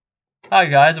Hi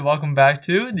guys, and welcome back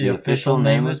to the Official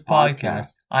Nameless Podcast.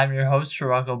 Podcast. I'm your host,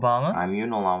 Barack Obama, I'm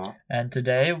Unalama. and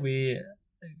today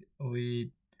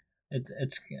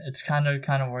it's kind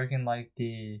of working like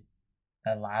the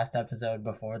last episode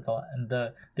before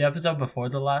the episode before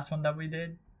the last one that we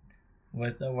did,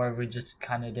 where we just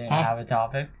kind of didn't have a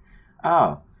topic.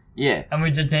 Oh, yeah. And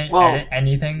we just didn't edit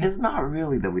anything. It's not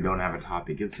really that we don't have a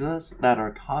topic. It's just that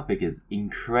our topic is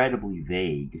incredibly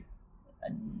vague.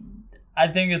 I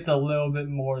think it's a little bit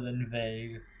more than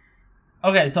vague.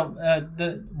 Okay, so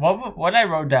what I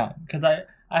wrote down, because I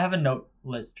have a note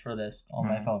list for this on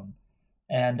my phone,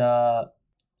 and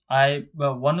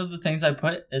one of the things I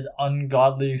put is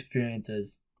ungodly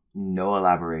experiences. No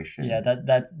elaboration. Yeah,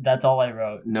 that's all I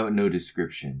wrote. No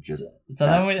description. Just so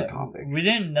that's then the topic. We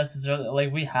didn't necessarily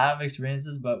we have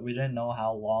experiences, but we didn't know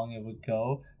how long it would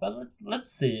go. But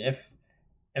let's see if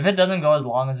it doesn't go as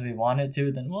long as we want it to,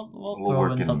 then we'll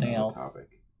throw in something else.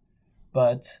 Topic.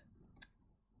 But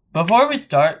before we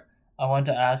start, I want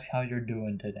to ask how you're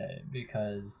doing today,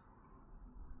 because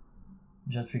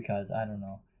I don't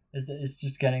know. It's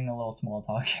just getting a little small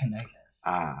talking, I guess.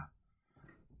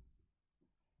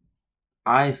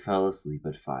 I fell asleep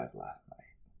at 5 last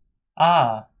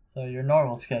night. So your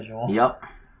normal schedule. Yep.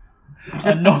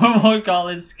 A normal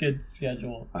college kid's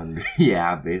schedule.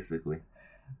 Yeah, basically.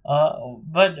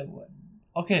 But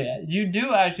okay, you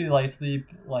do actually sleep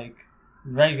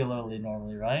regularly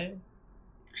normally, right?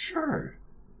 Sure.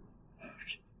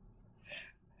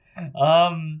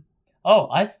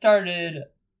 I started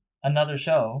another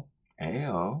show.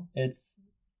 Ayo. It's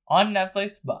on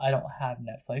Netflix, but I don't have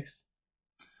Netflix.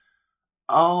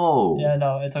 Oh. Yeah,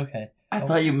 no, it's okay. I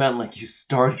thought you meant you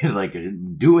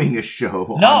started doing a show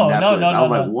on Netflix. No, I was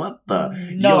like, what the?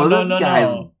 This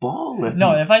guy's balling.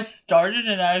 No, if I started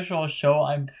an actual show,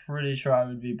 I'm pretty sure I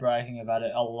would be bragging about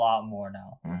it a lot more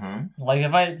now. Mm-hmm.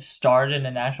 If I started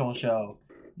an actual show,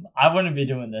 I wouldn't be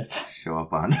doing this. Show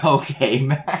up on okay,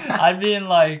 man. I'd be in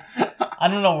I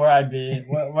don't know where I'd be.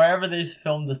 Wherever they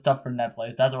film the stuff for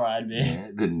Netflix, that's where I'd be. Yeah,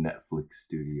 the Netflix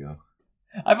studio.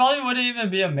 I probably wouldn't even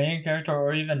be a main character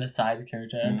or even a side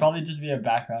character. I'd probably just be a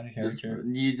background character.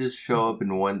 You just show up in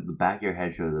the back of your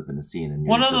head shows up in a scene, and you're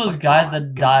one of just those guys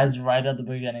that dies right at the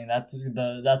beginning. That's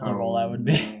the role I would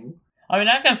be. I mean,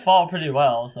 I can fall pretty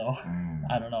well, so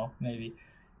I don't know, maybe.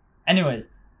 Anyways,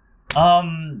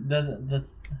 the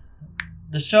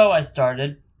show I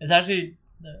started is actually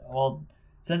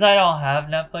since I don't have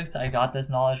Netflix, I got this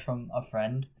knowledge from a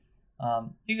friend.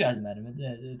 You guys met him.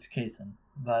 It's Cosine.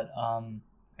 But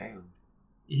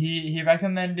he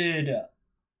recommended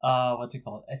what's it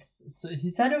called? He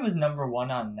said it was number 1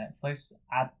 on Netflix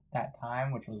at that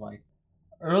time, which was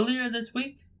earlier this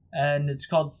week, and it's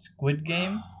called Squid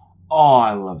Game. Oh,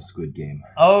 I love Squid Game.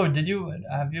 Oh, did you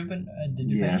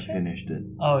finish it? I finished it.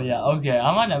 Oh yeah, okay.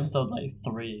 I'm on episode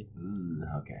 3.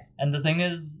 Okay. And the thing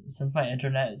is, since my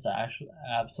internet is actually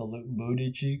absolute booty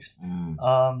cheeks,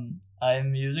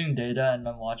 I'm using data and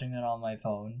I'm watching it on my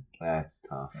phone. That's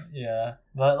tough. Yeah,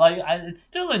 but it's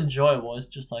still enjoyable. It's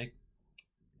just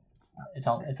it's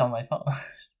on my phone.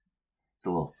 It's a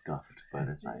little scuffed, but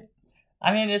it's like.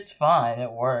 I mean, it's fine.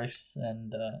 It works,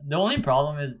 and the only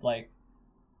problem is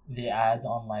the ads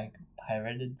on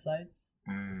pirated sites.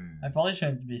 I probably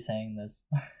shouldn't be saying this.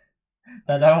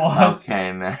 That I watch.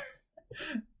 Okay, man.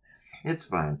 It's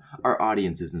fine. Our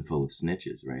audience isn't full of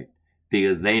snitches, right?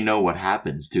 Because they know what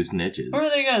happens to snitches. Who are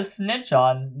they gonna snitch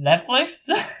on? Netflix?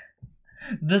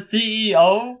 The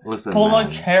CEO? Listen, pull a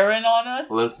Karen on us?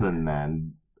 Listen,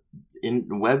 man.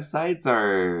 Websites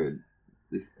are...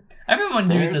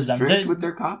 Everyone uses them. They're strict with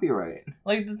their copyright.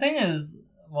 The thing is...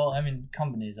 Well, I mean,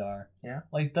 companies are. Yeah.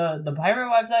 The pirate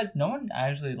websites, no one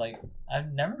actually,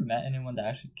 I've never met anyone that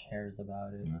actually cares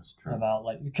about it. That's true.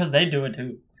 Because they do it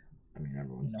too. I mean,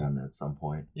 everyone's done that at some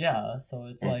point. Yeah, so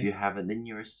it's and if you haven't, then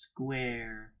you're a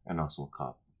square. And also a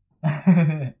cop.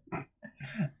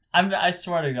 I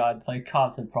swear to God,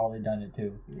 cops have probably done it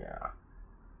too. Yeah.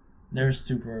 They're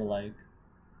super,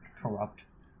 corrupt.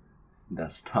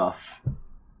 That's tough.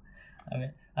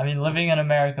 I mean, living in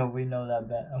America, we know that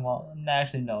better. Well,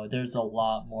 actually, no. There's a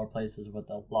lot more places with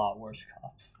a lot worse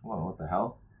cops. Whoa, what the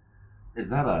hell? Is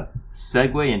that a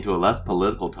segue into a less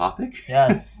political topic?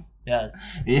 Yes, yes.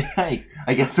 Yikes.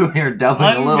 I guess we're delving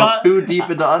a little too deep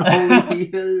into unholy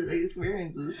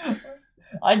experiences.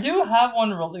 I do have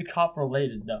one really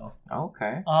cop-related, though.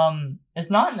 Okay. It's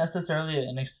not necessarily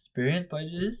an experience, but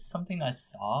it is something I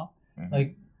saw.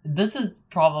 Mm-hmm. This is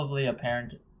probably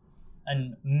apparent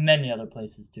and many other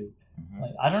places too. Mm-hmm.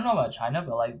 I don't know about China,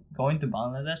 but going to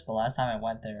Bangladesh, the last time I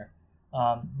went there,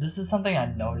 this is something I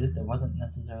noticed. It wasn't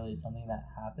necessarily something that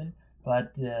happened,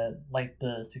 but like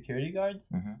the security guards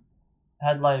Mm-hmm.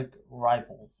 had like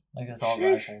rifles, like assault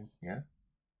rifles. Yeah.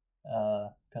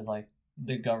 Because like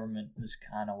the government is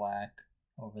kind of whack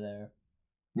over there.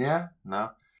 Yeah.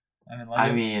 No.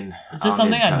 I mean, it's just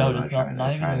something I noticed.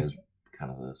 Not even is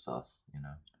kind of the sus, you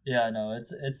know. Yeah, no,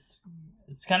 it's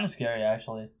kind of scary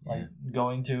actually. Like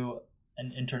going to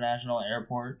an international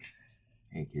airport.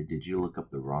 Hey kid, did you look up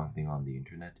the wrong thing on the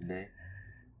internet today?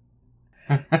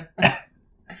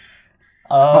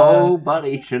 Oh,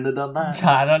 buddy, shouldn't have done that.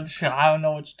 I don't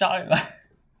know what you're talking about.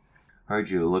 Heard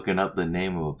you looking up the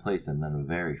name of a place and then a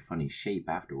very funny shape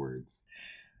afterwards.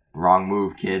 Wrong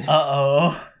move, kid.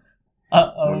 Uh-oh.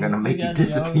 We're gonna make you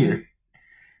disappear.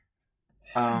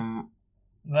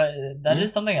 But that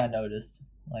is something I noticed,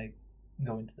 like,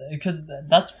 going to because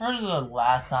that's for the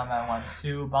last time I went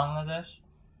to Bangladesh.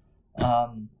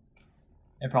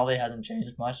 It probably hasn't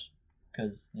changed much,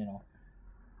 because, you know,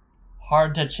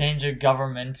 hard to change a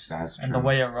government and the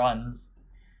way it runs.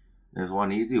 There's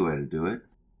one easy way to do it.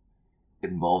 It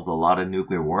involves a lot of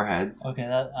nuclear warheads. Okay,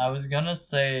 that I was gonna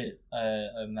say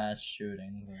a mass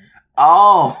shooting. But...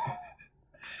 Oh!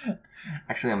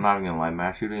 Actually, I'm not even gonna lie.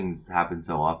 Mass shootings happen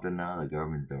so often now, the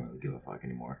government don't really give a fuck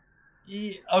anymore.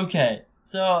 Okay,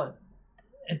 so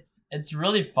it's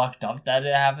really fucked up that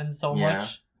it happens so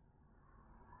much.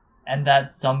 And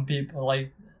that some people,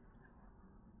 like...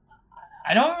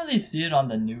 I don't really see it on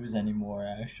the news anymore,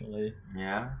 actually.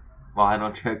 Yeah? Well, I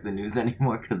don't check the news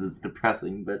anymore because it's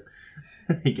depressing, but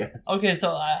I guess. Okay,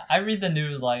 so I read the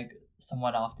news, like,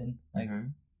 somewhat often. Like,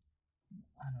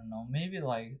 I don't know, maybe,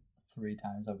 like, 3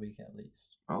 times a week at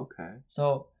least. Okay.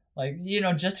 So, like, you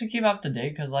know, just to keep up to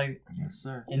date, because, like... Yes,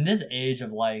 sir. In this age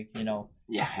of, like, you know...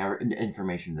 Yeah,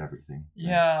 information's everything.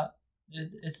 Yeah,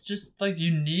 it's just, like,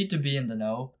 you need to be in the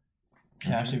know to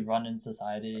actually run in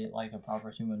society like a proper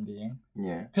human being.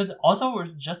 Yeah. Because also we're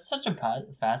just such a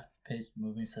fast-paced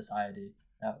moving society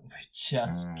that we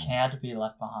just can't be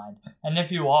left behind. And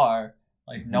if you are,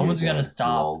 like, no one's gonna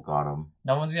stop.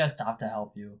 No one's gonna stop to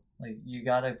help you. Like, you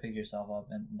gotta pick yourself up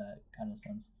in that kind of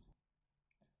sense.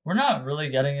 We're not really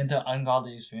getting into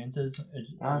ungodly experiences.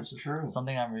 It's just true.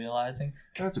 Something I'm realizing.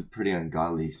 That's a pretty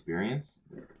ungodly experience.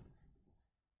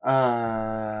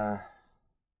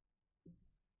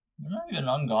 We're not even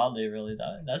ungodly, really.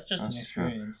 That's just an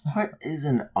experience. True. What is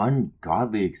an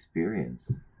ungodly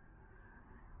experience?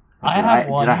 Did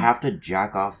I have to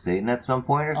jack off Satan at some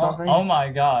point or something? Oh my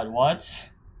god, what?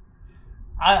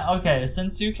 Okay,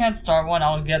 since you can't start one,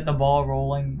 I'll get the ball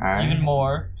rolling even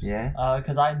more. Yeah?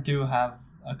 Because I do have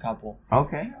a couple.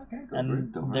 Okay, go for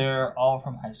it. They're all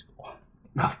from high school.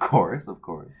 Of course.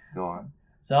 Go on.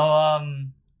 So,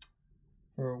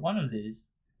 for one of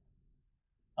these,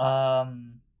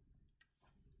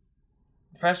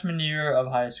 freshman year of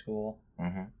high school,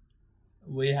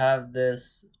 we have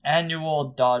this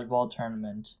annual dodgeball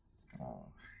tournament. Oh,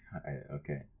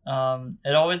 okay.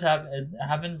 It always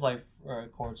happens like for a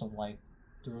course of like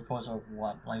through a course of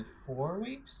what, like 4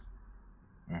 weeks?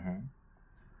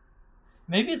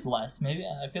 Maybe it's less. Maybe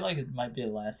I feel like it might be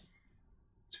less.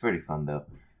 It's pretty fun though.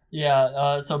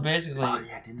 Yeah. So basically. Oh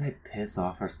yeah! Didn't I piss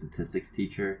off our statistics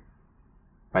teacher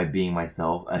by being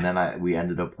myself, and then we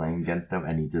ended up playing against him,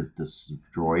 and he just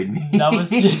destroyed me. That was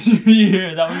senior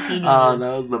year. Oh,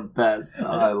 that was the best. Oh,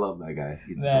 I love that guy.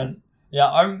 He's the best. Yeah,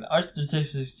 our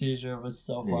statistics teacher was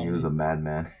so funny. Yeah, he was a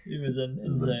madman. He was insane. He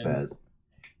was the best.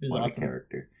 He was what awesome. A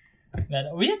character.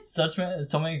 Man, we had so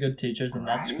many good teachers in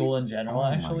that school in general.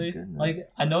 Actually, like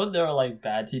I know there are like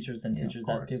bad teachers and teachers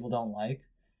that people don't like,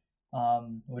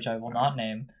 which I will not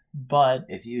name. But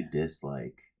if you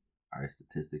dislike our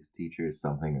statistics teacher,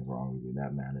 something is wrong with you.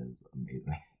 That man is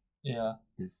amazing. Yeah,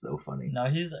 he's so funny. No,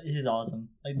 he's awesome.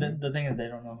 Like the thing is, they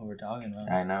don't know who we're talking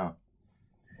about. I know.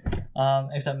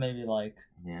 Except maybe like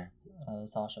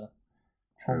Sasha,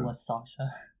 homeless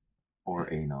Sasha, or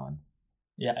Anon.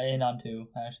 Yeah, Anon too.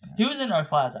 Actually, he was in our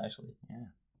class actually. Yeah,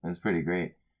 it was pretty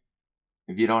great.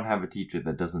 If you don't have a teacher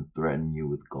that doesn't threaten you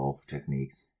with golf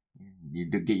techniques,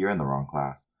 you're in the wrong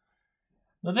class.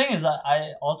 The thing is,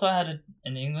 I also had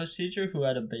an English teacher who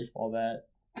had a baseball bat.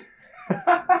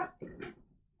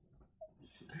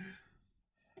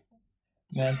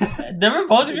 Man, they were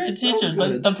both great teachers. So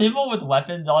like the people with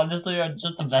weapons, honestly, are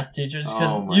just the best teachers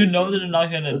because they're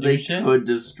not gonna do shit. They could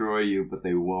destroy you, but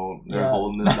they won't. They're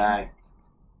holding it back.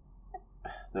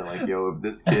 They're like, yo, if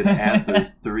this kid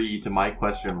answers 3 to my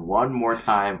question one more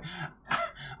time,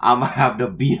 I'm gonna have to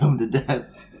beat him to death.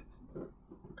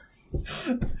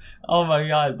 Oh my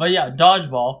god. But yeah,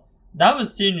 dodgeball. That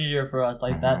was senior year for us,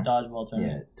 like that dodgeball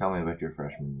tournament. Yeah, tell me about your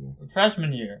freshman year.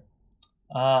 Freshman year.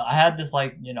 I had this,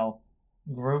 like,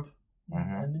 group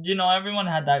And, you know, everyone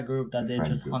had that group that The they friend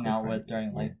just group, hung the out friend with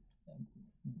during group,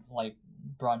 like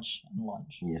brunch and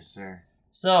lunch. Yes, sir.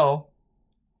 So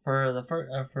for the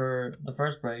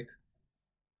first break,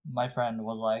 my friend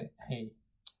was like, "Hey,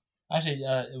 actually,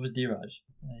 it was D-Raj.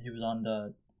 He was on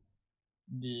the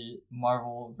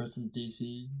Marvel versus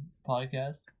DC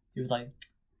podcast. He was like,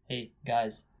 "Hey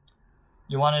guys,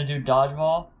 you want to do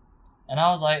dodgeball?" And I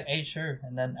was like, "Hey, sure."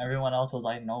 And then everyone else was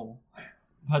like, "No."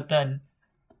 But then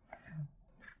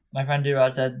my friend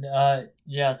D-Rod said,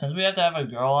 "Yeah, since we have to have a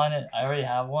girl on it, I already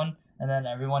have one." And then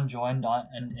everyone joined on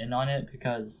and in on it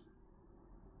because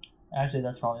actually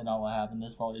that's probably not what happened.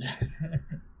 This probably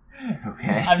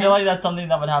Okay. I feel like that's something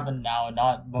that would happen now,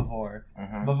 not before.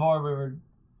 Mm-hmm. Before we were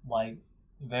like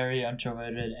very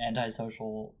introverted,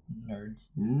 antisocial nerds.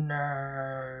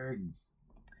 Nerds.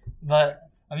 But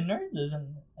I mean,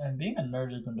 being a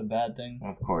nerd isn't a bad thing.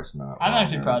 Of course not. I'm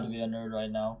actually proud to be a nerd right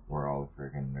now. We're all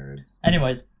freaking nerds.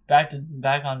 Anyways, back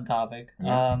on topic.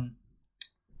 Yeah.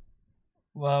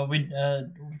 Well, we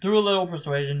through a little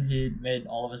persuasion, he made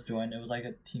all of us join. It was like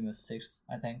a team of 6,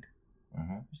 I think.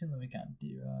 Let me count.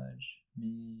 D-Raj,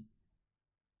 me,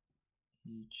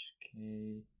 H,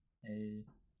 K, A,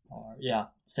 R. Yeah,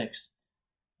 6.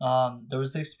 There were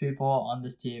 6 people on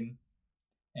this team,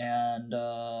 and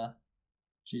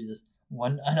Jesus,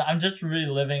 I'm just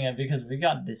reliving it because we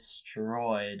got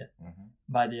destroyed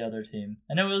by the other team,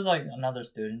 and it was like another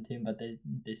student team, but they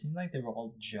seemed like they were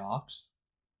all jocks.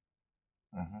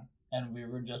 And we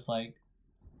were just like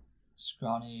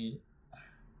scrawny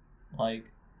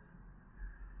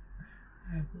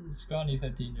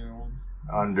 15-year-olds.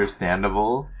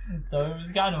 Understandable. So it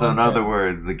was kind of. So in other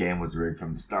words, the game was rigged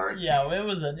from the start. Yeah, it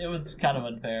was kind of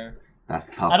unfair. That's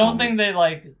tough. I don't think they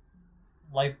like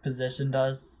positioned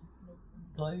us,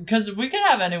 because we could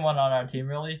have anyone on our team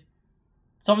really.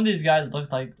 Some of these guys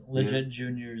looked like legit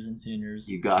juniors and seniors.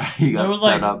 You got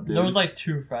set up, dude. There was like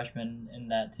 2 freshmen in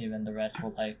that team, and the rest were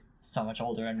like so much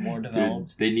older and more developed.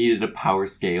 Dude, they needed to power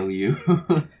scale you.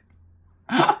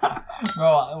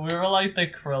 Bro, we were like the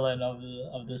Krillin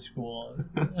of the school,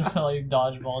 like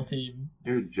dodgeball team.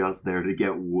 You're just there to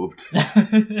get whooped,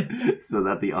 so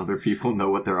that the other people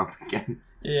know what they're up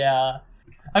against. Yeah.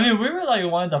 I mean, we were like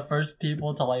one of the first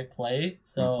people to like play,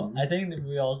 so I think that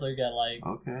we also get like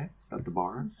set the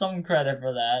bar, some credit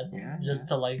for that. Yeah, just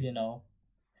to like, you know,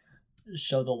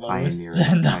 show the lowest.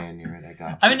 Pioneer it. I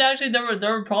got you. I mean, actually, there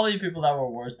were probably people that were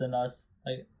worse than us,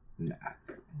 like. Nah,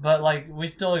 but like we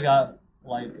still got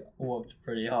like whooped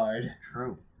pretty hard.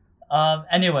 True.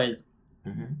 Anyways,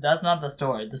 that's not the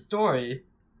story. The story,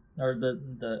 or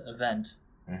the event,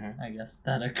 I guess,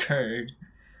 that occurred.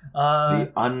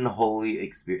 The unholy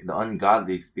experience, the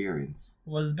ungodly experience,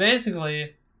 was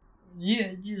basically,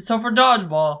 so for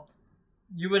dodgeball,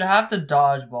 you would have to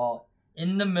dodgeball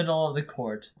in the middle of the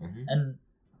court, and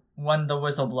when the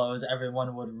whistle blows,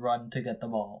 everyone would run to get the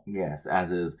ball. Yes,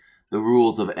 as is the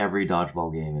rules of every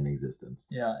dodgeball game in existence.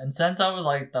 Yeah, and since I was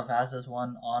like the fastest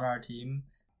one on our team,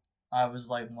 I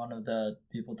was like one of the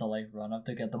people to like run up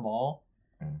to get the ball.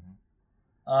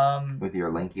 With your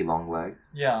lanky long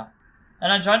legs. Yeah.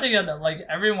 And I tried to get, like,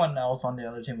 everyone else on the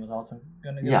other team was also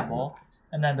going to get the ball.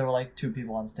 And then there were, like, 2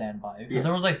 people on standby. Because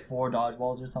there was, like, 4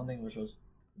 dodgeballs or something, which was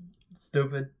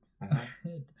stupid.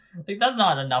 Like, that's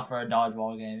not enough for a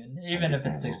dodgeball game, even if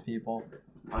it's 6 people.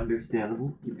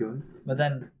 Understandable. Keep going. But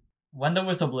then, when the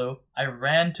whistle blew, I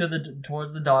ran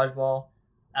towards the dodgeball,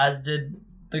 as did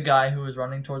the guy who was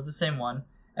running towards the same one.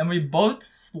 And we both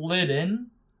slid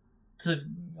in to,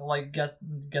 like, get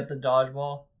the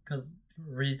dodgeball, because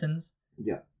reasons.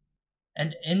 Yeah.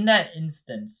 And in that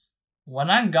instance,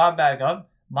 when I got back up,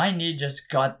 my knee just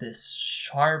got this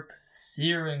sharp,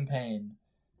 searing pain.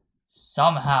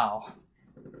 Somehow.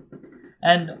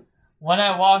 And when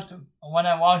I walked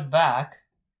back,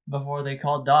 before they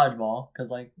called dodgeball, because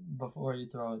like before you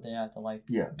throw it, they have to like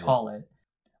call it.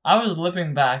 I was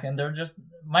limping back, and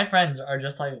my friends are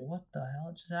just like, "What the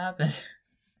hell just happened?"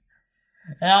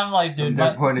 And I'm like, dude, from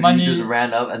their point of view, just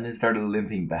ran up and then started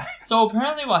limping back. So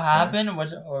apparently what happened,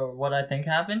 or what I think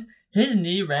happened, his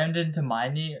knee rammed into my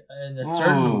knee in a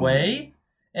certain way,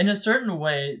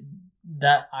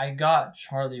 that I got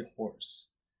Charlie horse,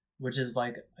 which is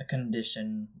like a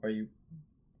condition where you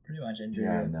pretty much injure.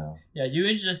 Yeah, I know. Yeah,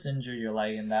 you just injure your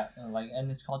leg and that,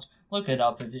 and it's called. Look it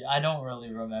up if you. I don't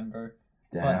really remember.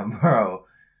 Damn, bro.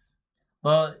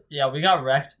 But yeah, we got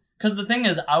wrecked. Cause the thing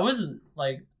is, I wasn't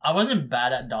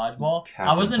bad at dodgeball.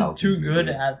 I wasn't too good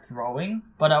at throwing,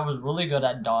 but I was really good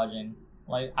at dodging.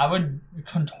 Like, I would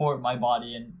contort my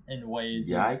body in ways.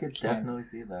 Yeah, I could definitely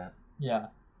see that. Yeah.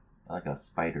 Like a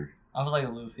spider. I was like a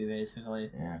Luffy,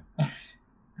 basically. Yeah.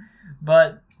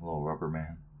 But little rubber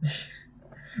man.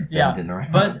 Yeah,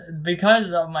 but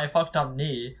because of my fucked up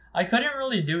knee, I couldn't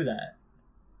really do that.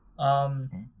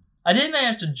 I did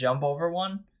manage to jump over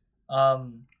one.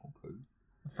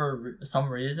 For some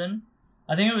reason.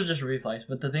 I think it was just reflex,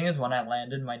 but the thing is, when I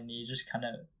landed, my knee just kind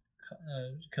of,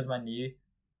 because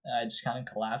I just kind of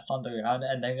collapsed on the ground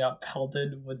and then got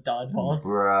pelted with dodgeballs.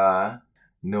 Bruh,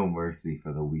 no mercy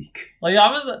for the weak. Like,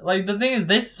 I was, like, the thing is,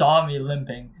 they saw me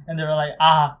limping, and they were like,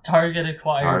 target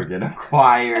acquired. Target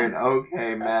acquired,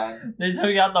 okay, man. They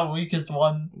took out the weakest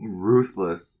one.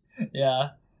 Ruthless. Yeah,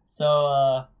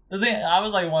 so, the thing, I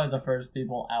was, like, one of the first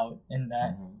people out in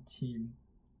that team.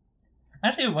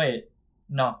 Actually, wait.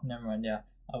 No, never mind. Yeah,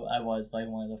 I was like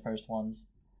one of the first ones.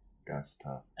 That's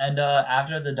tough. And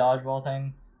after the dodgeball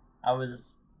thing, I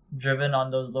was driven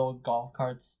on those little golf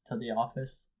carts to the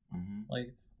office.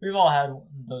 Like, we've all had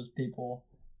those people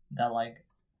that like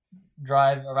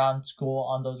drive around school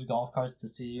on those golf carts to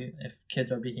see if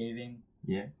kids are behaving.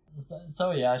 Yeah.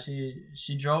 So yeah,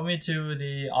 she drove me to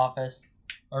the office,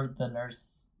 or the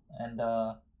nurse, and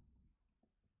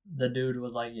the dude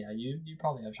was like, yeah, you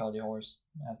probably have Charlie horse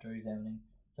after examining.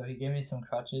 So he gave me some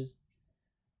crutches,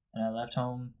 and I left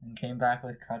home and came back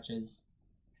with crutches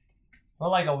for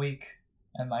like a week,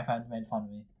 and my friends made fun of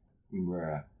me.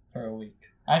 Bruh. For a week.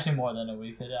 Actually, more than a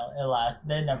week. It lasted.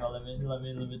 They never let me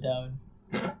live it down.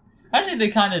 Actually, they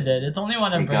kind of did. It's only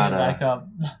when I bring it back up.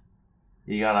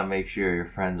 You gotta make sure your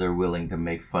friends are willing to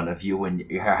make fun of you when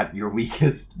you're at your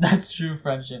weakest. That's true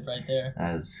friendship right there.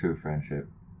 That is true friendship.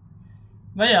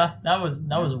 But yeah, that was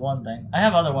one thing. I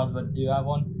have other ones, but do you have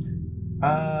one?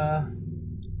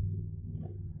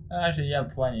 Actually, you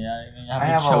have plenty. I mean,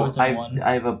 have you chosen one?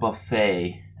 I have a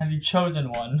buffet. Have you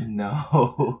chosen one?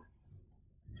 No.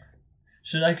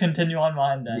 Should I continue on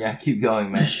mine then? Yeah, keep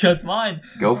going, man. Because mine.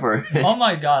 Go for it. Oh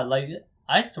my god! Like,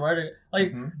 I swear to,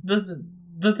 like,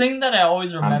 the thing that I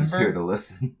always remember. I'm just here to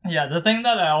listen. Yeah, the thing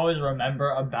that I always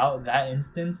remember about that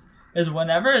instance is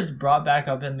whenever it's brought back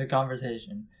up in the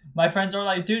conversation, my friends are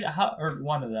like, dude, how, or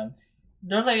one of them,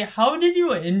 they're like, how did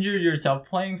you injure yourself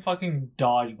playing fucking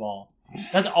dodgeball?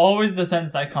 That's always the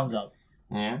sentence that comes up.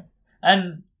 Yeah.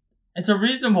 And it's a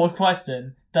reasonable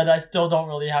question that I still don't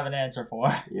really have an answer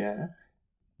for. Yeah.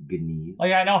 Good knees.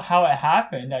 Like, I know how it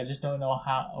happened, I just don't know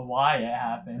why it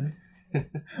happened.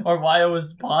 Or why it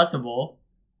was possible.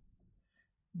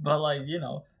 But, like, you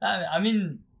know, I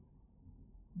mean,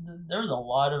 there was a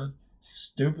lot of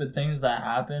stupid things that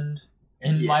happened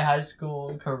in my high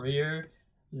school career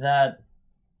that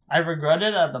I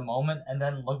regretted at the moment and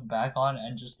then look back on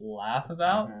and just laugh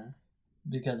about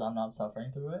because I'm not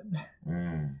suffering through it.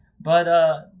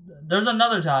 But there's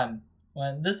another time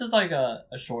when this is like a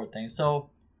short thing. So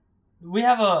we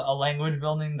have a language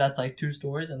building that's like 2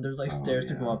 stories and there's like stairs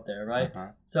to go up there, right?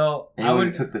 So anyone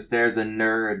who took the stairs, a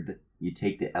nerd. You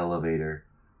take the elevator.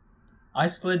 I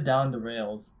slid down the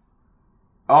rails.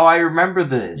 Oh, I remember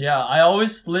this. Yeah, I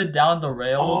always slid down the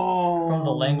rails from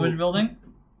the language building.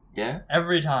 Yeah?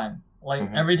 Every time. Like,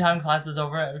 every time class is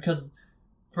over. Because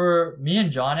for me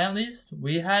and John, at least,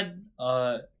 we had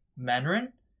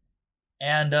Mandarin.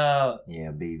 And,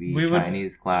 yeah, baby.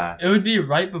 Chinese class. It would be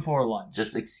right before lunch.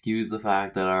 Just excuse the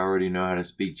fact that I already know how to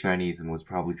speak Chinese and was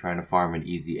probably trying to farm an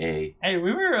easy A. Hey,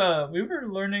 we were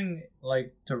learning,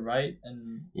 like, to write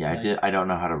and... Yeah, like, I don't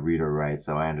know how to read or write,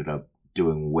 so I ended up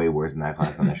doing way worse in that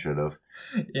class than I should have.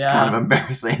 Yeah. It's kind of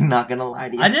embarrassing, not gonna lie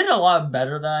to you. I did a lot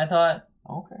better than I thought.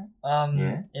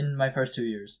 Okay. In my first 2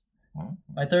 years.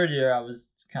 My third year, I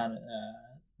was kind of,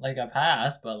 like, I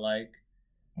passed, but, like...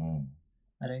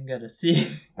 I didn't get a C.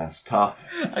 That's tough.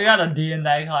 I got a D in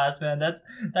that class, man.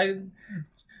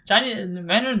 Chinese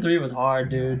Mandarin 3 was hard,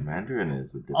 dude. Mandarin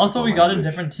is a difficult Also, we got a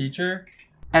different teacher.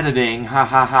 Editing, ha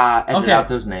ha ha. Edit out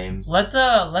those names. Let's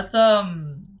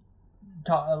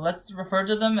refer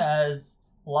to them as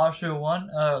Lao Shi 1,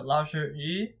 Lao Shi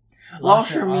Yi. Lao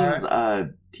Shi means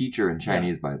teacher in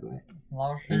Chinese, by the way.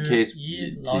 In case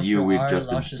to you, we've just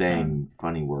been saying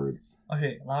funny words.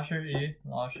 Okay, Lao Shi Yi,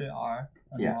 Lao Shi R,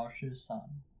 and Lao Shi San.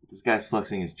 This guy's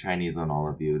flexing his Chinese on all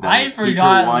of you. I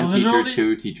forgot. Teacher 1, Teacher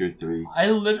 2, Teacher 3.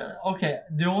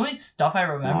 The only stuff I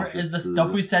remember is the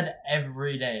stuff we said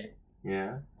every day.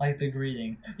 Yeah. Like the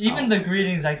greetings. Even the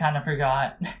greetings I kind of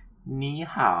forgot. Ni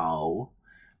hao.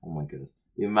 Oh my goodness.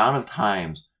 The amount of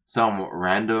times some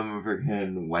random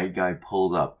freaking white guy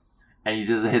pulls up and he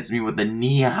just hits me with the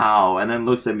ni hao and then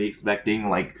looks at me expecting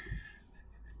like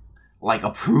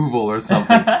approval or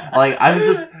something. Like, I'm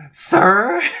just,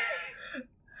 sir?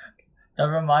 That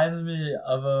reminds me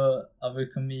of a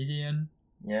comedian.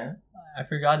 Yeah? I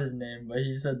forgot his name, but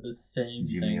he said the same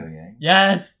Jimmy thing. O Yang?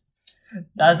 Yes!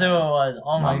 That's who it was.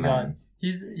 Oh my god.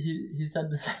 he said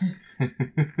the same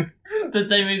the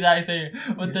same exact thing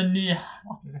with the ni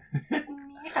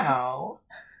hao.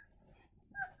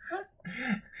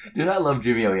 Dude, I love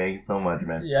Jimmy O Yang so much,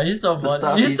 man. Yeah, he's so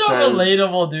funny. He's so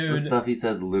relatable, dude. The stuff he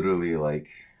says literally, like,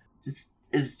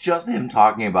 it's just him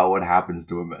talking about what happens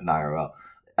to him at IRL.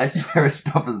 I swear his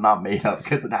stuff is not made up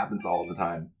because it happens all the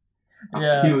time.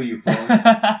 I'll kill you, phone.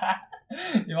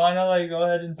 You wanna, like, go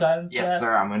ahead and silence Yes, that?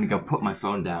 sir. I'm gonna go put my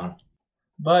phone down.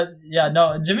 But, yeah,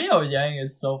 no, Jimmy O Yang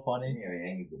is so funny. Jimmy O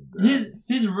Yang is the best.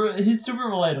 He's super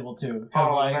relatable, too.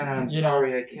 Oh, like, man, I'm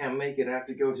sorry. I can't make it. I have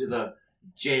to go to the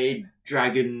Jade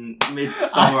Dragon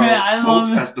Midsummer Folk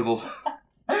Festival.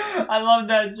 I love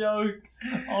that joke.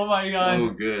 Oh my god. So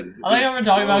good. I like how we're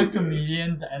talking about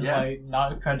comedians and like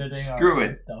not crediting Screw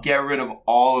it. Stuff. Get rid of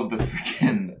all of the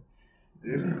freaking.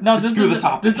 No, this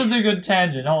is a good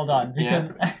tangent. Hold on,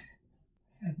 because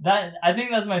that I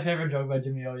think that's my favorite joke by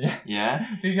Jimmy O Yang. Yeah.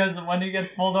 Because when he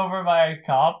gets pulled over by a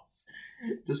cop,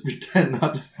 just pretend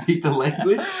not to speak the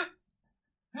language.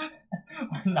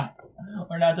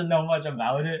 or not to know much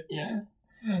about it. Yeah.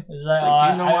 It's like,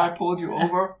 do you know why I pulled you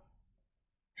over?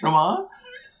 Shama?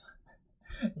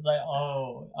 It's like,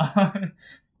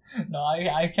 no,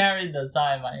 I can't read the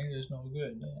sign. My English no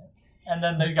good. And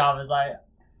then the cop is like,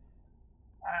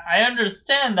 I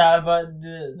understand that, but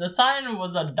the sign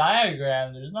was a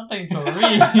diagram. There's nothing to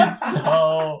read,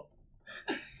 so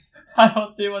I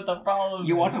don't see what the problem is.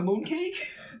 You want a mooncake?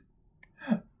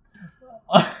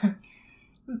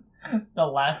 The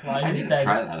last line he said. I need to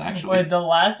try that, actually. Wait, the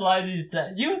last line he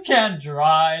said, you can't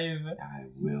drive. I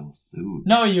will soon.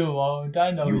 No, you won't.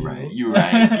 I know you. You're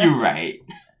right.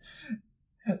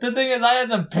 The thing is, I had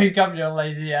to pick up your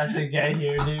lazy ass to get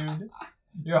here, dude.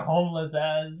 Your homeless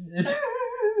ass.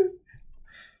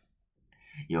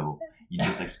 Yo, you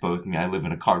just exposed me. I live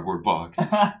in a cardboard box.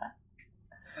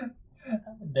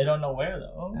 They don't know where,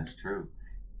 though. That's true.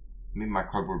 I mean, my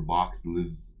cardboard box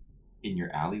lives in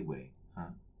your alleyway,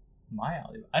 huh? My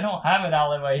alleyway? I don't have an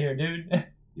alleyway here, dude.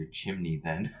 Your chimney,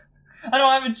 then. I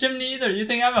don't have a chimney either. You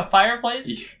think I have a fireplace?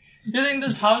 You think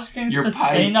this house can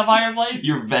sustain a fireplace?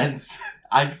 Your vents.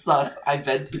 I'm sus. I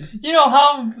vented. You know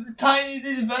how tiny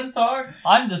these vents are?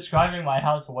 I'm describing my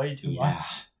house way too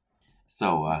much.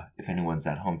 So, if anyone's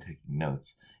at home taking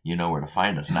notes, you know where to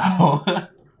find us now.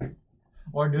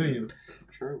 Or do you?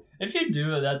 True. If you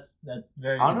do, that's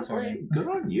very honestly concerning. Good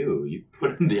on you. You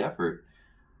put in the effort.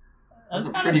 That's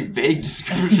a kind pretty vague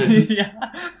description.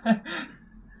 Yeah.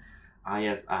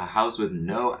 Yes, a house with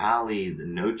no alleys,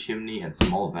 no chimney, and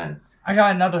small vents. I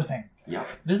got another thing. Yep.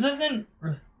 This isn't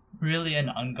really an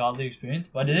ungodly experience,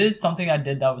 but it is something I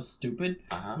did that was stupid,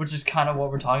 which is kind of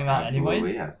what we're talking about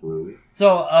anyways. Absolutely.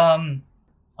 So,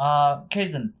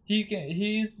 Cosine,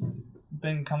 he's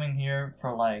been coming here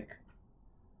for, like,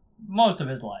 most of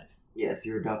his life. Yes,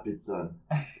 your adopted son.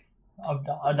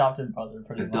 Adopted brother,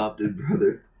 pretty much. Adopted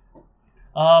brother.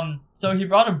 So he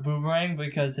brought a boomerang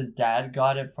because his dad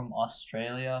got it from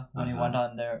Australia when he went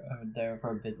on there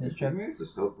for a business trip. Boomerangs are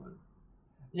so fun.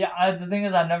 Yeah, the thing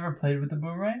is, I've never played with the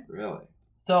boomerang. Really?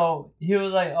 So he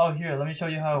was like, "Oh, here, let me show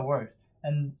you how it works."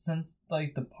 And since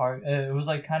like the park, it was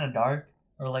like kind of dark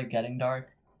or like getting dark.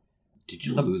 Did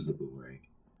you lose the boomerang?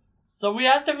 So we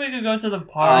asked if we could go to the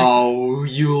park. Oh,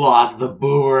 you lost the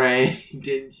boomerang,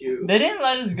 didn't you? They didn't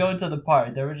let us go to the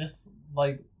park. They were just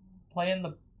like playing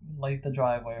the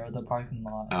driveway or the parking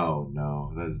lot. Oh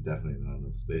no, that's definitely not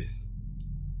enough space.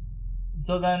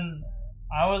 So then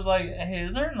I was like, "Hey,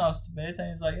 is there enough space?"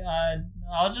 And he's like,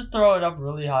 "I'll just throw it up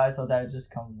really high so that it just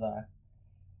comes back."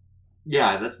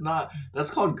 Yeah, that's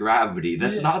called gravity.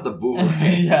 That's not the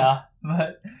boomerang. Yeah,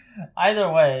 but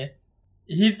either way,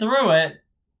 he threw it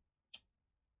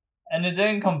and it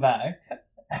didn't come back.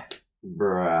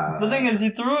 Bruh. The thing is,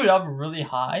 he threw it up really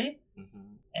high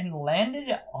and landed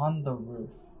it on the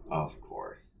roof. Of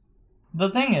course. The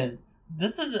thing is,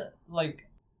 this is like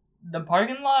the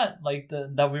parking lot, like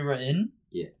that we were in.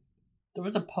 Yeah. There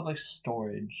was a public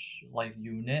storage like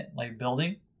unit, like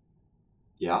building.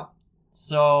 Yeah.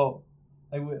 So,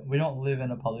 like we don't live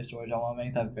in a public storage. I want to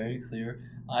make that very clear.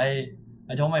 I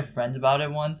told my friends about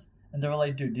it once, and they were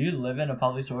like, "Dude, do you live in a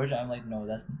public storage?" I'm like, "No,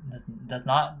 that's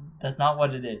not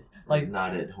what it is." Like, that's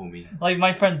not it, homie. Like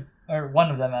my friends, or one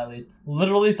of them at least,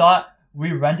 literally thought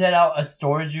we rented out a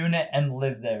storage unit and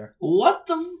lived there. What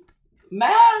the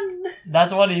man?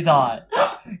 That's what he thought.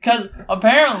 Because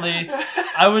apparently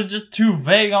I was just too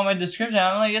vague on my description.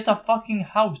 I'm like, it's a fucking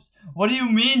house. What do you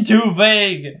mean too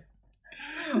vague?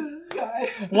 This guy.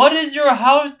 What is your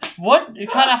house? What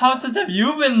kind of houses have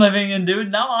you been living in,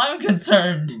 dude? Now I'm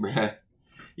concerned.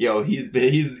 Yo, he's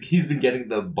been getting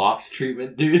the box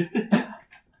treatment, dude.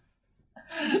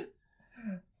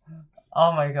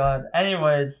 Oh my god.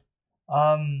 Anyways,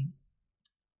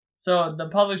 so the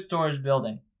public storage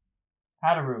building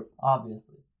had a roof,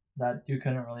 obviously, that you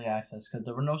couldn't really access because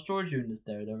there were no storage units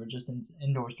there. There were just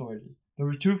indoor storages. There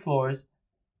were 2 floors,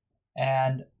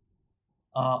 and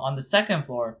on the second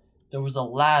floor, there was a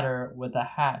ladder with a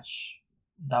hatch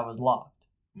that was locked.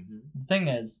 Mm-hmm. The thing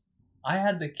is, I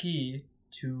had the key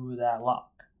to that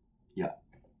lock. Yeah.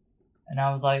 And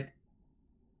I was like,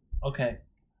 okay,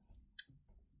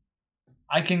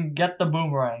 I can get the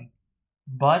boomerang,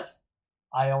 but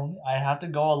I have to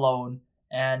go alone,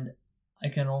 and I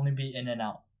can only be in and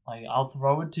out. Like, I'll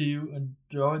throw it to you and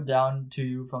throw it down to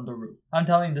you from the roof. I'm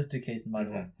telling this to Cosine, by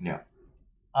the way. Yeah.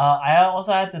 I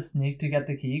also had to sneak to get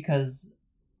the key because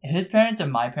his parents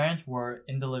and my parents were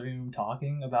in the living room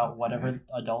talking about whatever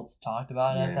adults talked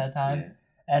about at that time. Yeah.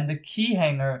 And the key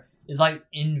hanger is like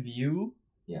in view.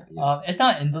 Yeah. It's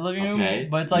not in the living room,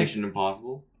 but it's like Mission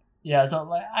Impossible. Yeah, so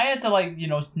like I had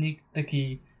to sneak the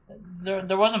key.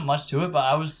 There wasn't much to it, but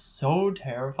I was so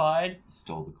terrified.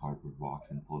 Stole the cardboard box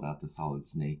and pulled out the solid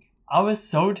snake. I was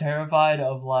so terrified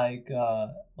of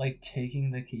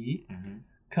taking the key,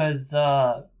 cause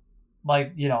my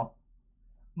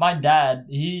dad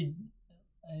he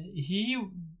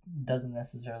doesn't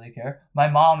necessarily care. My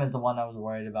mom is the one I was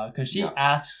worried about because she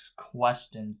asks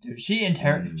questions, dude. She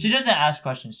doesn't ask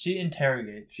questions. She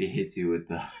interrogates. She hits you with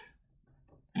the.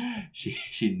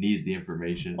 She needs the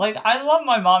information. Like, I love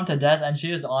my mom to death, and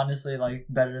she is honestly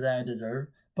better than I deserve.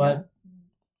 But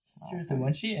seriously,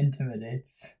 when she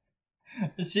intimidates,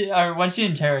 when she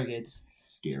interrogates,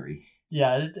 scary.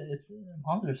 Yeah, it's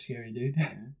moms are scary, dude.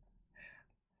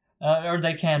 Or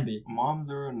they can be. Moms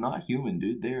are not human,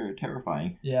 dude. They're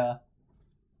terrifying. Yeah.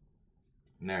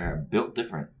 And they're built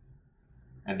different.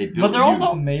 And they built. But they're also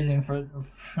amazing for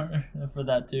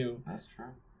that too. That's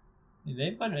true.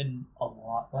 They put in a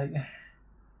lot,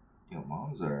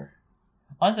 moms are.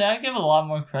 Honestly, I give a lot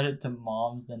more credit to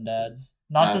moms than dads.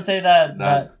 Not to say that.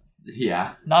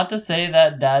 Not to say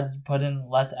that dads put in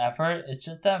less effort. It's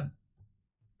just them.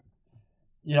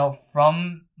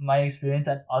 From my experience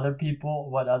and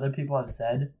what other people have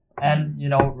said, and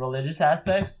religious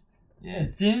aspects, it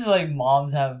seems like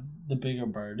moms have the bigger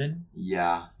burden.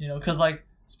 Yeah. Because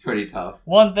it's pretty tough.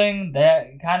 One thing,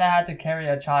 they kind of had to carry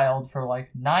a child for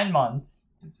 9 months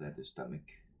inside their stomach,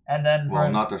 and then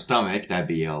not their stomach. That'd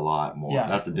be a lot more. Yeah.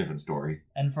 That's a different story.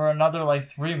 And for another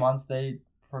 3 months, they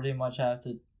pretty much have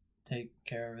to take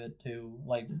care of it too,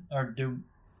 or do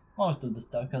most of the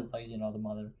stuff because the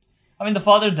mother. I mean, the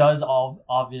father does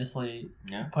obviously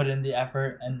put in the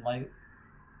effort and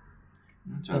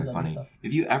That's really funny.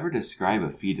 If you ever describe a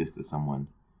fetus to someone,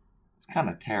 it's kind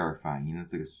of terrifying.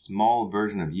 It's like a small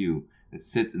version of you that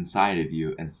sits inside of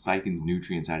you and siphons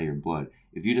nutrients out of your blood.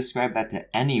 If you describe that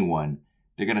to anyone,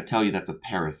 they're going to tell you that's a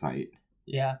parasite.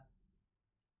 Yeah.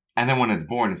 And then when it's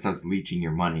born, it starts leeching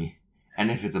your money.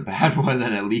 And if it's a bad one,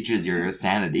 then it leeches your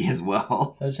sanity as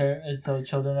well. So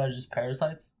children are just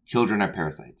parasites? Children are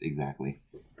parasites, exactly.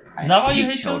 Is that why you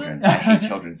hate children? I hate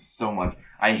children so much.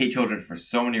 I hate children for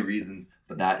so many reasons,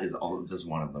 but that is just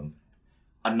one of them.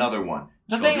 Another one.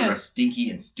 Children are stinky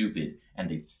and stupid, and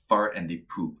they fart and they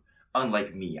poop.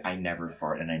 Unlike me, I never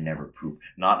fart and I never poop.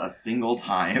 Not a single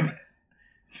time.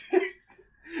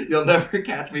 You'll never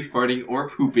catch me farting or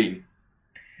pooping.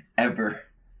 Ever.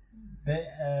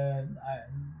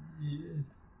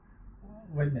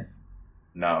 Witness.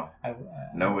 No.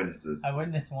 No witnesses. I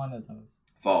witnessed one of those.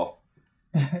 False.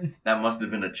 That must have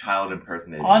been a child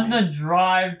impersonating on me. The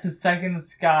drive to Second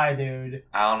Sky, dude.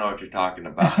 I don't know what you're talking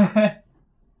about.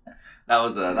 That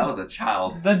was a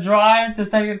child. The drive to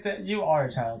Second. You are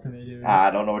a child to me, dude.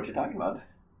 I don't know what you're talking about.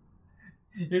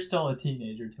 You're still a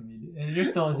teenager to me, dude. You're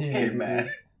still a teenager. Okay, man.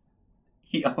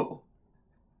 Dude. Yo.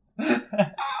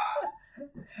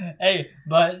 Hey,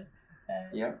 but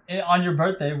on your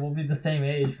birthday, we'll be the same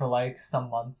age for some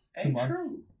months, 2 months.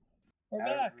 True.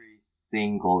 Every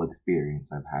single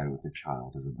experience I've had with a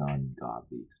child is an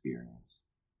ungodly experience.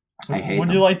 I hate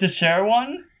Would you like to share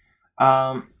one?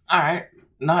 All right.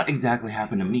 Not exactly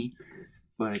happened to me,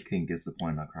 but I think gets the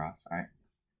point across. All right.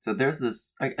 So there's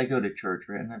this. I go to church,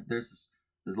 right, and there's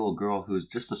this little girl who's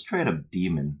just a straight up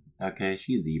demon. Okay,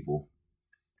 she's evil.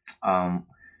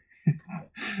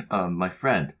 My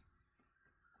friend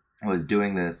was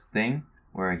doing this thing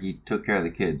where he took care of the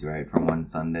kids, right, from one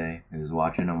Sunday. He was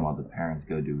watching them while the parents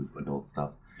go do adult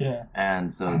stuff. Yeah.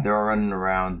 And so they're running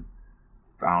around,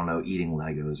 I don't know, eating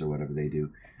Legos or whatever they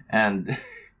do. And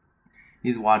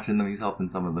he's watching them. He's helping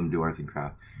some of them do arts and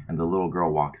crafts. And the little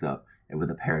girl walks up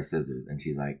with a pair of scissors. And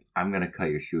she's like, I'm going to cut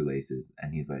your shoelaces.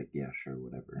 And he's like, yeah, sure,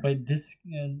 whatever. Wait,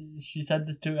 she said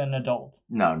this to an adult?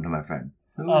 No, to my friend.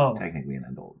 who was technically an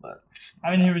adult, but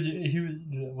I mean,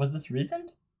 was this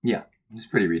recent? Yeah, it was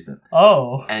pretty recent.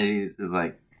 Oh, and he's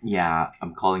like, yeah,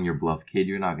 I'm calling your bluff, kid.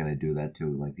 You're not gonna do that to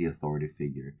like the authoritative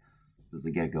figure. So it's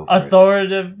like, yeah, go for it.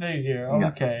 Authoritative figure.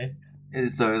 Okay. Yeah.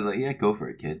 So he's like, yeah, go for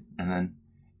it, kid. And then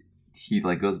he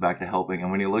like goes back to helping,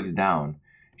 and when he looks down,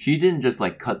 she didn't just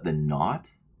like cut the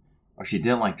knot, or she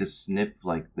didn't like just snip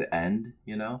like the end,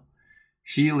 you know.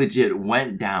 She legit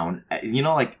went down, you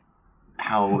know, like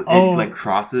how it like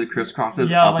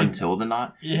crisscrosses up like, until the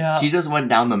knot. Yeah. She just went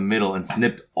down the middle and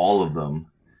snipped all of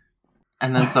them.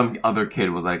 And then some other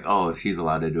kid was like, oh, if she's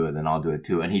allowed to do it, then I'll do it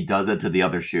too. And he does it to the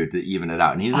other shoe to even it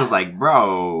out. And he's just like,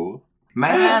 bro,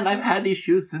 man, I've had these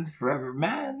shoes since forever,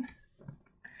 man.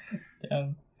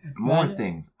 Damn. More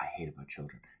things I hate about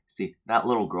children. See, that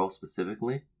little girl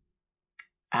specifically,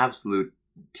 absolute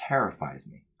terrifies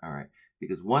me. All right.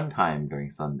 Because one time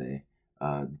during Sunday,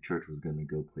 the church was going to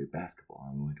go play basketball.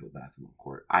 And we went to a basketball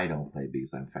court. I don't play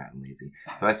because I'm fat and lazy.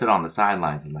 So I sit on the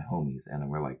sidelines with my homies, and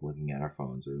we're like looking at our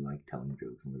phones or like telling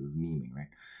jokes, and we're just memeing, right?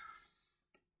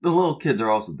 The little kids are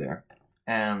also there,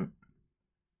 and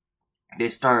they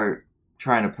start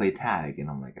trying to play tag, and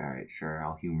I'm like, all right, sure,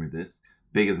 I'll humor this.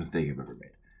 Biggest mistake I've ever made.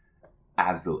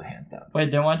 Absolute hands down. Wait,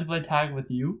 they want to play tag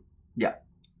with you? Yeah.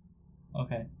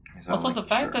 Okay. So also, the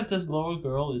fact that this little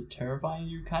girl is terrifying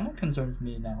you kind of concerns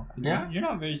me now. Yeah. You're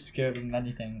not very scared of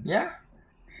many things. Yeah.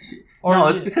 No,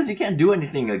 it's because you can't do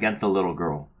anything against a little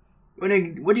girl. What are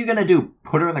you going to do?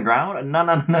 Put her on the ground? No.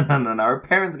 Our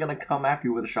parents going to come after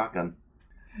you with a shotgun.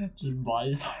 Just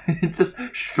buys Just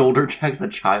shoulder checks a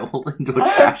child into a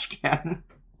trash can.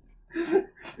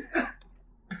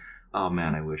 Oh,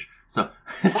 man, I wish. So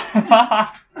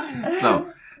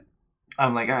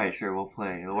I'm like, all right, sure, we'll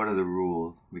play. What are the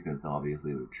rules? Because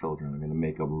obviously the children are going to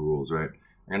make up rules, right?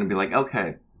 They're going to be like,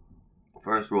 okay,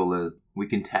 first rule is we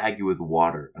can tag you with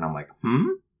water. And I'm like,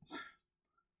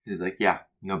 She's like, yeah,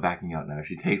 no backing out now.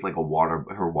 She takes like her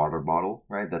water bottle,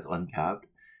 right? That's uncapped.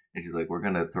 And she's like, we're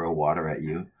going to throw water at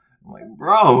you. I'm like,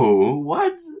 bro,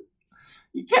 what?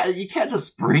 You can't just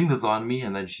spring this on me.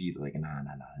 And then she's like, nah.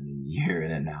 You're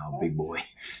hearing it now, big boy.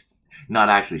 Not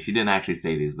actually. She didn't actually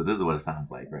say these, but this is what it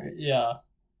sounds like, right? Yeah.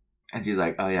 And she's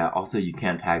like, oh, yeah, also you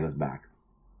can't tag us back.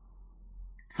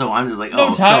 So I'm just like,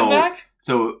 back?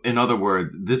 So in other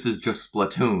words, this is just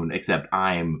Splatoon, except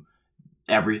I'm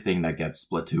everything that gets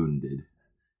Splatoon did.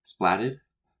 Splatted?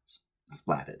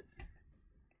 Splatted.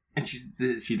 And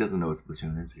she doesn't know what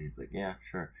Splatoon is. So she's like, yeah,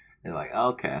 sure. And they're like,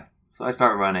 okay. So I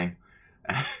start running.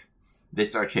 They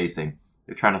start chasing.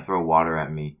 They're trying to throw water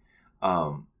at me.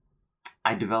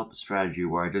 I develop a strategy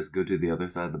where I just go to the other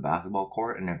side of the basketball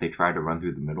court, and if they try to run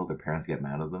through the middle, their parents get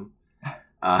mad at them.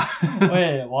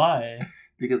 Wait, why?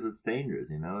 Because it's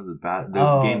dangerous, you know?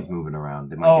 The game's moving around.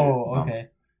 They might get bumped. Okay.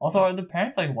 Also, are the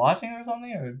parents, like, watching or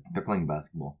something? Or? They're playing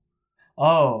basketball.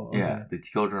 Oh, okay. Yeah, the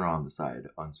children are on the side,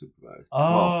 unsupervised.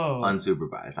 Oh. Well,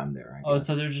 unsupervised. I'm there, I guess.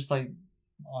 So they're just, like,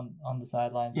 on the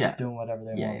sidelines, just doing whatever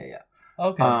they want. Yeah.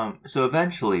 Okay. So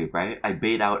eventually, right, I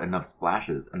bait out enough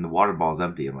splashes, and the water ball's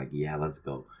empty. I'm like, yeah, let's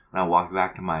go. And I walk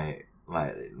back to my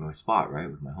spot, right,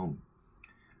 with my homie.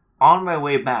 On my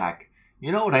way back,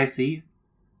 you know what I see?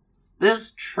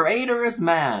 This traitorous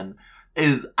man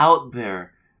is out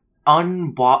there,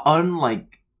 doing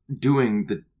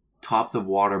the tops of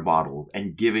water bottles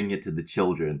and giving it to the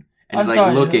children. And he's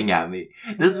like looking at me.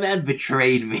 This man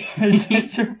betrayed me. Is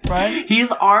this your friend?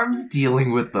 He's arms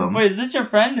dealing with them. Wait, is this your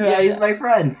friend? Yeah, he's my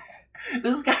friend.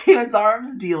 This guy is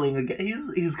arms dealing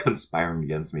against. He's conspiring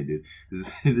against me, dude.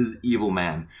 This evil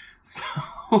man.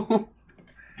 So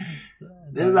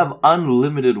they just have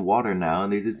unlimited water now,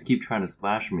 and they just keep trying to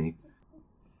splash me.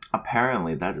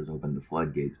 Apparently, that just opened the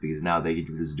floodgates because now they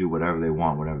can just do whatever they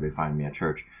want whenever they find me at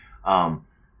church.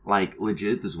 Like,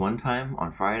 legit, this one time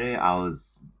on Friday, I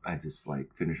just,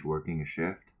 like, finished working a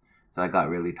shift. So I got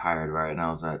really tired, right?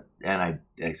 And I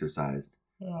exercised.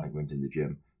 Yeah. Like, went to the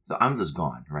gym. So I'm just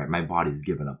gone, right? My body's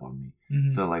given up on me. Mm-hmm.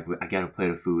 So, like, I get a plate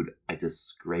of food, I just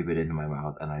scrape it into my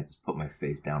mouth, and I just put my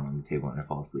face down on the table, and I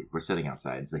fall asleep. We're sitting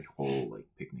outside. It's like a whole, like,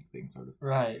 picnic thing, sort of.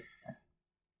 Right.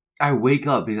 I wake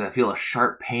up because I feel a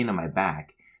sharp pain in my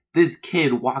back. This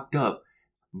kid walked up,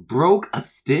 broke a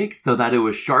stick so that it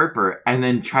was sharper, and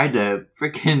then tried to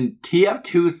freaking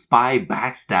TF2 spy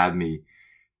backstab me.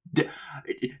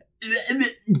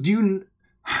 Dude,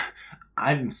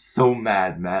 I'm so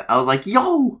mad, man. I was like,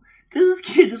 yo, this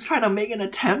kid just trying to make an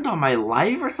attempt on my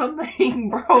life or something?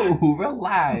 Bro,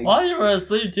 relax. While you were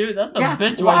asleep, too? That's the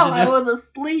bitch while I was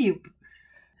asleep.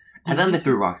 And then they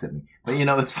threw rocks at me. But, you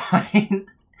know, it's fine.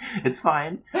 It's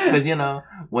fine. Because, you know,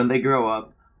 when they grow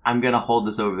up, I'm gonna hold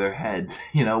this over their heads.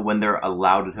 You know, when they're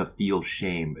allowed to feel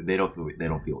shame, they don't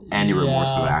feel any remorse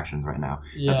for their actions right now.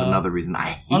 Yeah. That's another reason I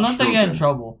hate unless children. They get in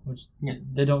trouble, which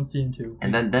they don't seem to.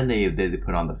 And then they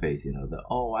put on the face, you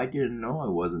know, I didn't know I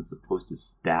wasn't supposed to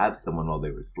stab someone while they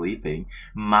were sleeping.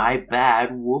 My bad,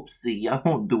 whoopsie, I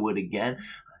won't do it again.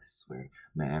 I swear,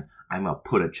 man, I'm gonna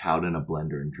put a child in a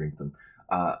blender and drink them.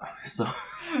 So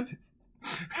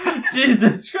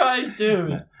Jesus Christ,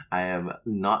 dude. I am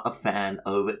not a fan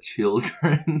of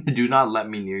children. Do not let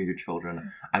me near your children.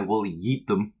 I will yeet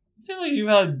them. I feel like you've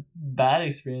had bad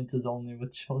experiences only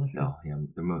with children. Oh, yeah,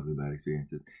 they're mostly bad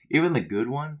experiences. Even the good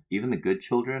ones, even the good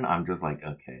children, I'm just like,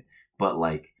 okay. But,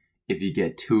 like, if you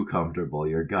get too comfortable,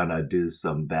 you're gonna do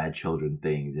some bad children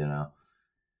things, you know?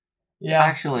 Yeah.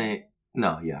 Actually,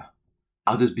 no, yeah.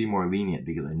 I'll just be more lenient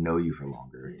because I know you for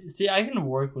longer. See, I can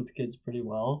work with kids pretty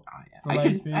well. Oh,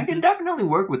 yeah. I can definitely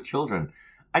work with children.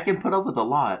 I can put up with a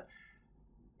lot.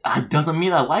 It doesn't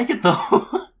mean I like it, though.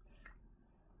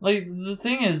 Like, the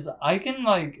thing is, I can,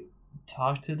 like,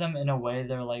 talk to them in a way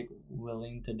they're, like,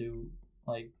 willing to do,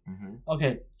 like... Mm-hmm.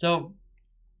 Okay, so...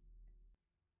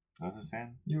 What was I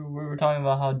saying? We were talking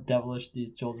about how devilish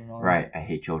these children are. Right, I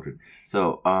hate children.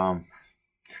 So, what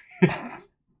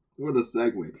a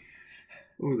segue.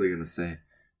 What was I going to say?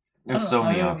 There's so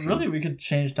many options. Really, we could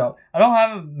change topic. I don't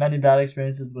have many bad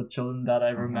experiences with children that I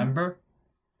remember.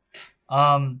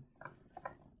 I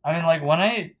mean, like,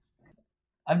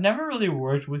 I've never really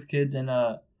worked with kids in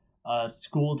a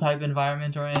school type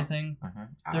environment or anything.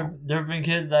 There have been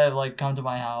kids that have, like, come to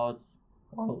my house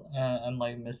and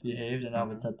like misbehaved, and I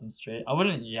would set them straight. I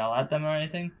wouldn't yell at them or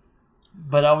anything,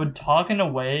 but I would talk in a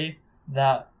way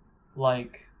that,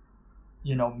 like,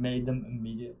 you know, made them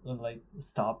immediately, like,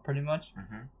 stop pretty much,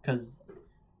 because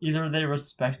either they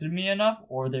respected me enough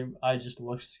or I just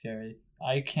looked scary.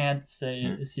 I can't see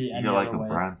any other way. You're like a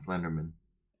Brian Slenderman.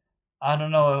 I don't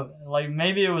know. Like,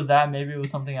 maybe it was that. Maybe it was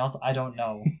something else. I don't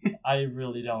know. I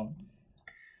really don't.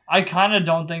 I kind of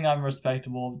don't think I'm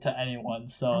respectable to anyone,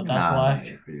 so that's why.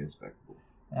 You're pretty respectable.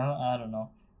 I don't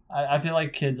know. I feel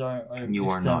like kids are you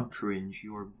are not cringe.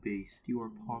 You are based. You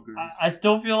are poggers. I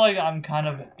still feel like I'm kind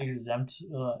of exempt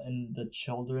in the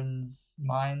children's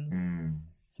minds.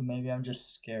 So maybe I'm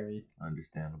just scary.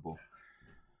 Understandable.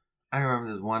 I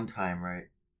remember this one time, right?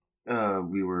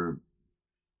 We were,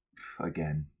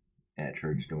 again, at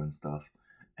church doing stuff.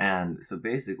 And so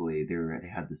basically, they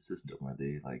had this system where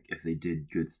they, like, if they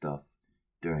did good stuff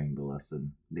during the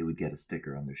lesson, they would get a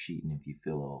sticker on their sheet. And if you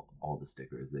fill all the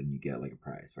stickers, then you get, like, a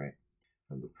prize, right?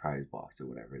 From the prize box or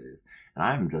whatever it is. And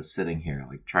I'm just sitting here,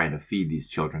 like, trying to feed these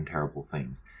children terrible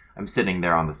things. I'm sitting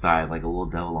there on the side, like a little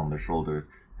devil on their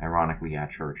shoulders, ironically at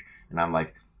church. And I'm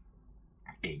like,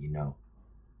 hey, you know,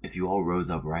 if you all rose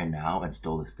up right now and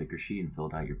stole the sticker sheet and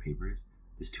filled out your papers,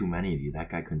 there's too many of you. That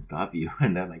guy couldn't stop you.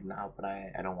 And they're like, no, but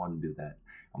I don't want to do that.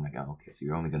 I'm like, oh, okay, so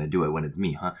you're only going to do it when it's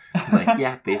me, huh? He's like,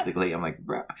 yeah, basically. I'm like,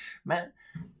 bro, man.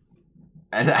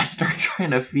 And I start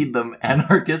trying to feed them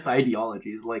anarchist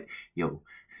ideologies. Like, yo,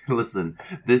 listen,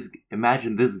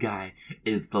 imagine this guy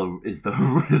is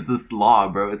this law,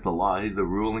 bro. It's the law. He's the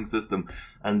ruling system,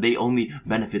 and they only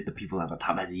benefit the people at the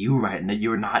top. That's you, right? And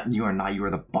you are not. You are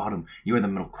the bottom. You are the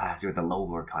middle class. You're the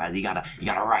lower class. You gotta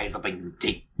rise up and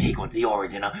take what's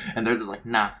yours, you know. And they're just like,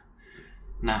 nah.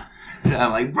 And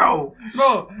I'm like, bro,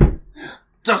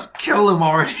 just kill him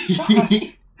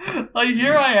already. Like,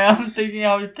 here I am thinking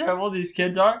how terrible these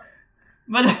kids are,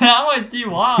 but now I see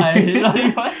why.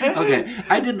 Like, okay,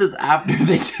 I did this after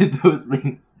they did those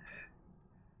things.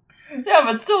 Yeah,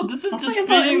 but still, this is just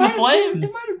feeding the flames.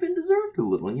 It might have been deserved a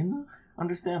little, you know?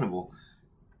 Understandable.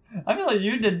 I feel like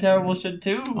you did terrible shit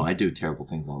too. Oh, I do terrible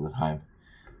things all the time.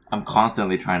 I'm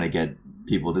constantly trying to get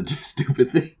people to do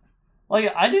stupid things.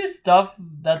 Like, I do stuff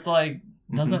that's, like,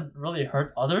 doesn't really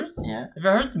hurt others. Yeah. If it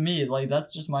hurts me, like,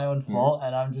 that's just my own fault,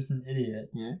 and I'm just an idiot.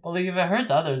 Yeah. But, like, if it hurts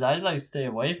others, I'd, like, stay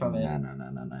away from it.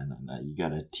 No. You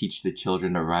gotta teach the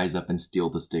children to rise up and steal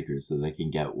the stickers so they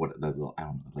can get I don't know,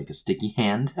 like a sticky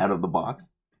hand out of the box.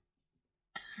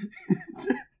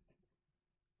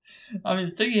 I mean,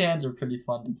 sticky hands are pretty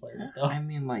fun to play with, though. I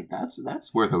mean, like,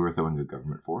 that's worth overthrowing the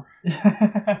government for.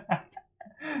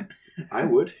 I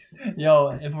would.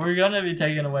 Yo, if we're gonna be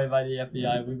taken away by the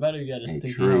FBI, we better get a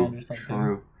sticky hand or something.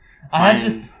 True. I had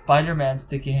this Spider-Man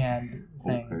sticky hand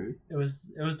thing. Okay. It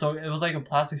was like a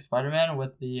plastic Spider-Man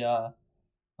with the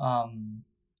and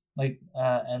like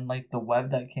the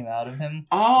web that came out of him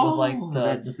was like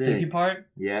the sticky part.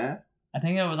 Yeah. I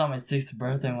think it was on my 6th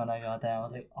birthday when I got that. I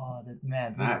was like, oh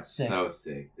man, this is sick. So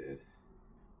sick, dude.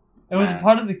 It was a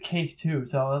part of the cake too,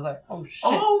 so I was like, oh shit.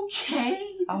 Okay.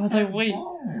 I was like, wait,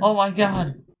 oh my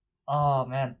god. Oh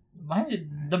man. mind you,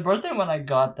 the birthday when I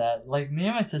got that, like me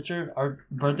and my sister, our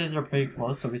birthdays are pretty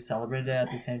close, so we celebrated it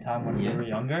at the same time when we were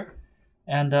younger,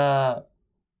 and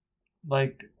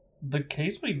like the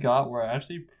cakes we got were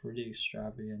actually pretty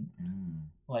extravagant.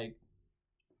 Like,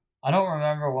 I don't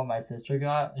remember what my sister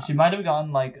got. She might have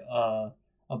gotten like a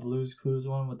Blue's Clues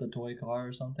one with the toy car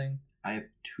or something. I have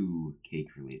 2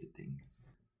 cake-related things.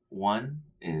 One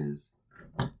is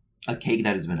a cake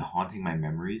that has been haunting my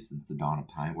memories since the dawn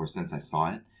of time, or since I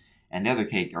saw it. And the other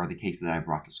cake are the cakes that I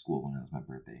brought to school when it was my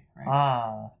birthday, right?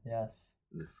 Ah, yes.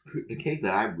 The cakes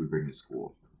that I would bring to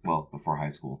school, well, before high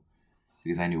school,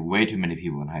 because I knew way too many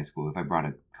people in high school. If I brought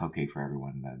a cupcake for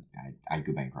everyone, then I'd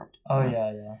go bankrupt. Oh,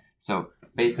 yeah. So,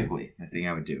 basically, the thing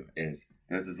I would do is,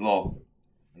 there's this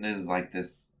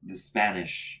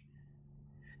Spanish...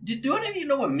 Do any of you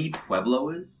know what Mi Pueblo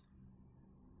is?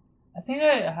 I think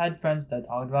I had friends that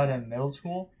talked about it in middle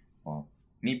school. Well,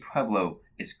 Mi Pueblo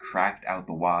is cracked out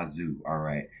the wazoo,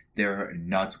 alright? They're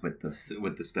nuts with the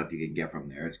stuff you can get from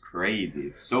there. It's crazy.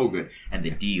 It's so good. And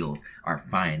the deals are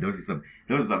fine. Those are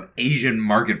some Asian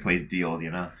marketplace deals,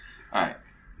 you know? Alright.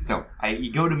 So,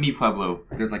 you go to Mi Pueblo,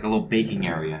 there's like a little baking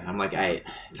area. I'm like, alright,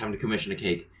 time to commission a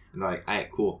cake. And they're like, alright,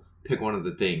 cool. Pick one of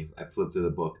the things. I flip through the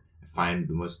book. I find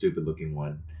the most stupid looking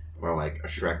one. Or like a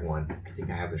Shrek one. I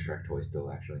think I have the Shrek toy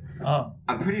still, actually. Oh.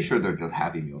 I'm pretty sure they're just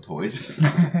Happy Meal toys.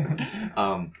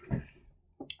 I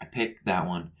pick that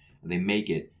one. They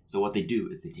make it. So what they do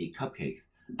is they take cupcakes.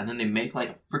 And then they make like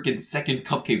a freaking second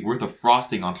cupcake worth of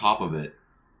frosting on top of it.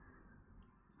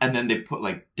 And then they put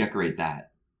decorate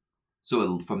that.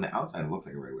 So from the outside it looks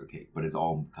like a regular cake. But it's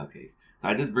all cupcakes. So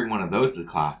I just bring one of those to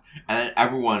class. And then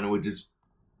everyone would just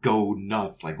go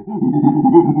nuts, like,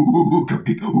 ooh,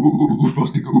 cupcake, ooh,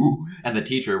 frosting, ooh. And the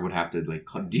teacher would have to,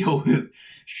 deal with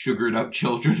sugared up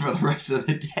children for the rest of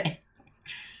the day.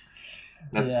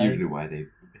 That's usually why they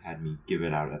had me give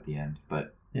it out at the end,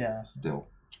 but still.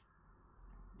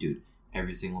 Dude,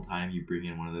 every single time you bring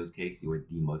in one of those cakes, you were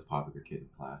the most popular kid in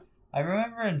class. I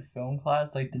remember in film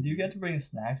class, did you get to bring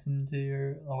snacks into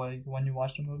your, when you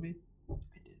watched a movie? I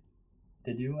did.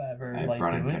 Did you ever, I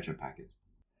brought in ketchup packets.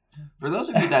 For those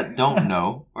of you that don't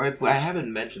know, or if I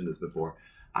haven't mentioned this before,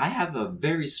 I have a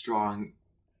very strong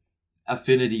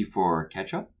affinity for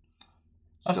ketchup.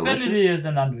 It's affinity delicious. Is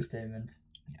an understatement.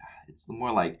 Yeah, it's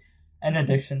more like... an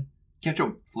addiction.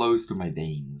 Ketchup flows through my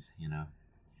veins, you know?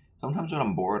 Sometimes when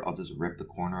I'm bored, I'll just rip the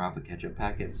corner off a ketchup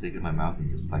packet, stick it in my mouth, and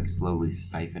just slowly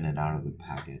siphon it out of the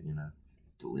packet, you know?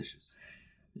 It's delicious.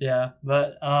 Yeah,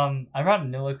 but I brought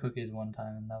Nilla cookies one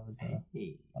time, and that was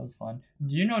fun.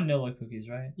 Do you know Nilla cookies,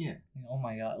 right? Yeah. Oh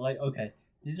my god! Okay,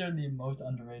 these are the most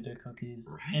underrated cookies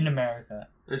in America.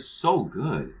 They're so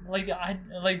good.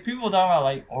 People talk about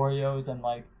Oreos and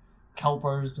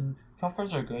Kelpers, and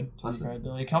Kelpers are good.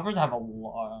 Kelpers have a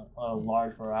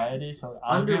large variety, so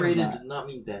underrated does not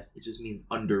mean best. It just means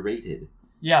underrated.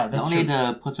 Yeah, that's true. Need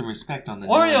to put some respect on the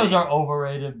Oreos are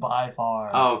overrated by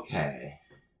far. Okay.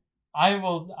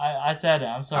 I said it.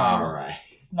 I'm sorry. All right.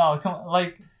 No, come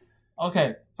on.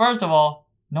 Okay. First of all,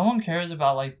 no one cares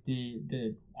about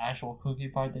the actual cookie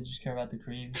part. They just care about the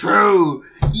cream. True.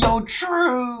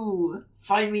 True.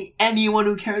 Find me anyone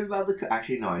who cares about the cookie.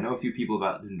 Actually, no. I know a few people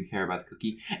who care about the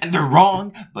cookie, and they're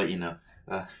wrong. But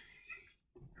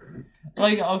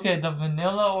okay, the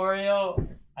vanilla Oreo,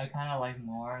 I kind of like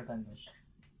more than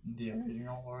the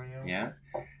original Oreo. Yeah.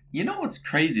 You know what's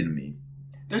crazy to me?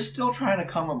 They're still trying to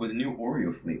come up with new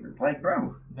Oreo flavors.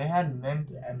 Bro. They had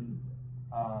mint and...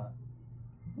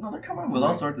 No, they're coming up with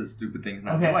all sorts of stupid things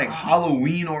now. Okay. They're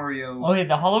Halloween Oreo. Okay,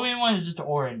 the Halloween one is just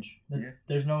orange.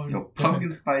 There's no...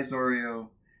 pumpkin spice Oreo.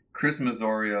 Christmas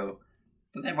Oreo.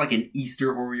 Don't they have an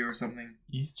Easter Oreo or something?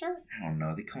 Easter? I don't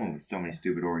know. They come up with so many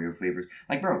stupid Oreo flavors.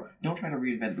 Bro, don't try to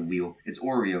reinvent the wheel. It's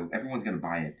Oreo. Everyone's gonna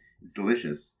buy it. It's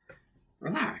delicious.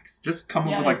 Relax. Just come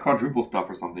up with quadruple stuff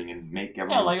or something and make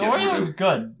everyone. Yeah, Oreo is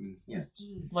good. Yeah. It's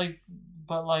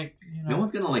but no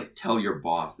one's gonna tell your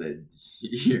boss that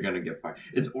you're gonna get fired.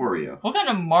 It's Oreo. What kind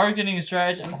of marketing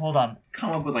strategy? Hold on.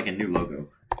 Come up with a new logo.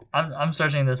 I'm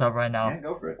searching this up right now. Yeah,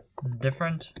 go for it.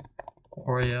 Different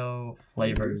Oreo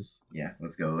flavors. Yeah,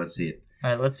 let's go. Let's see it.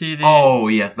 All right, let's see the. Oh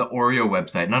yes, the Oreo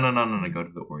website. No. Go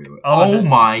to the Oreo. Oh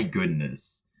my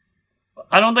goodness.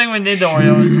 I don't think we need the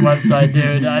Oreo website,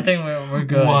 dude. I think we're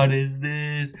good. What is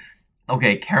this?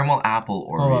 Okay, caramel apple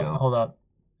Oreo. Hold up.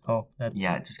 Oh, that's...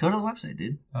 Yeah, just go to the website,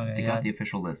 dude. Okay, they got the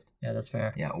official list. Yeah, that's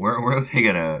fair. Yeah, we're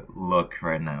taking a look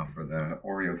right now for the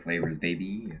Oreo flavors,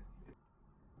 baby.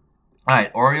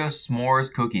 Alright, Oreo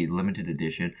S'mores Cookies, limited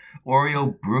edition.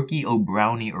 Oreo Brookie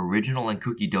O'Brownie Original and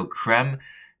Cookie Dough Creme,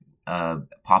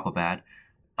 pop-up ad.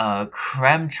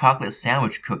 creme chocolate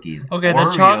sandwich cookies. Okay, Oreo.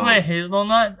 the chocolate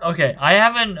hazelnut. Okay, I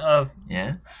haven't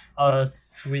Yeah. A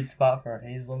sweet spot for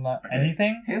hazelnut. Okay.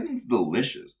 Anything? Hazelnut's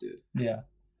delicious, dude. Yeah,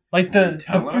 like the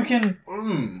freaking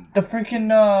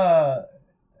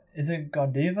is it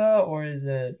Godiva or is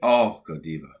it? Oh,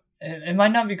 Godiva. It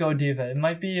might not be Godiva. It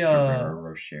might be Ferrero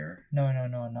Rocher. No,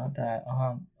 not that.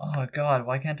 Oh God,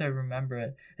 why can't I remember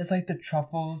it? It's like the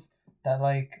truffles that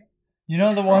like, you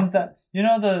know, the ones that, you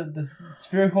know, the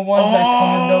spherical ones that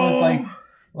come in those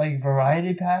like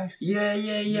variety packs. Yeah.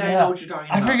 I know what you're talking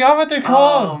about. I forgot what they're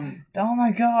called. Oh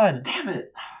my God. Damn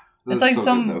it. It's like so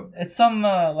some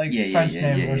French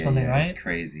name or something, right? It's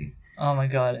crazy. Oh my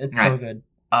God, it's so good.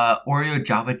 Oreo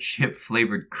Java chip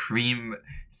flavored cream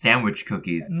sandwich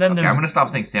cookies. And then I'm gonna stop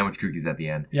saying sandwich cookies at the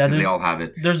end because they all have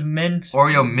it. There's mint.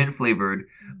 Oreo mint flavored.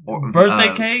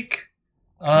 Birthday cake.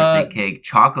 Birthday cake,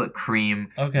 chocolate cream,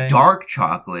 dark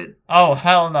chocolate. Oh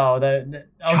hell no! Okay.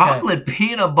 Chocolate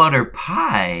peanut butter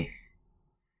pie.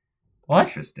 What?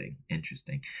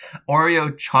 Interesting.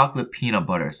 Oreo chocolate peanut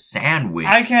butter sandwich.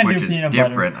 I can't do which is peanut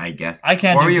different, butter. I guess. I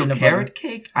can't do Oreo peanut carrot butter.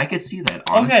 cake. I could see that.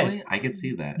 Honestly, I could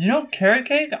see that. You know, carrot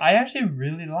cake. I actually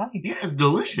really like. Yeah, it's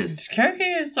delicious. Carrot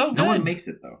cake is so good. No one makes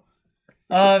it though.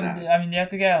 I mean, you have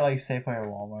to get it like Safeway or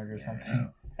Walmart or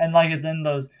something, and like it's in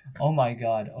those. Oh my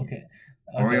God. Okay.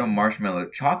 Oreo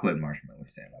chocolate marshmallow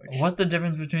sandwich. What's the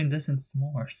difference between this and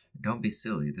s'mores? Don't be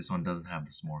silly. This one doesn't have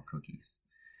the s'more cookies.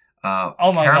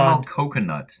 Oh my caramel God.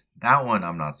 Coconut. That one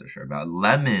I'm not so sure about.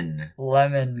 Lemon.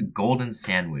 Golden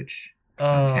sandwich.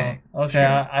 Okay.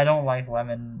 Sure. I don't like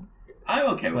lemon. I'm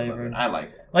okay flavored. with lemon. I like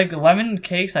it. Like lemon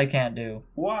cakes, I can't do.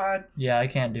 What? Yeah, I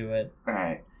can't do it. All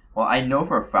right. Well, I know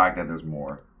for a fact that there's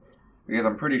more because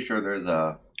I'm pretty sure there's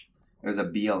a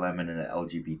BLM and an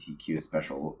LGBTQ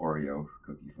special Oreo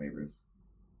cookie flavors.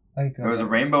 There was a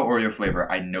rainbow Oreo flavor.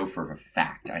 I know for a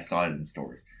fact. I saw it in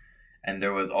stores, and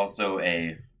there was also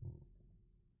a.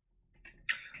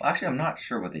 Well, actually, I'm not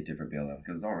sure what they did for BLM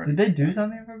because it's already. Did they do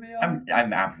something for BLM?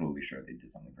 I'm absolutely sure they did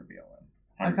something for BLM.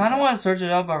 100%. I kind of want to search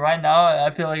it up, but right now I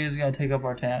feel like it's gonna take up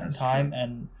our time true.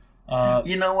 and.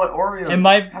 You know what, Oreos? It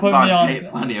might put me on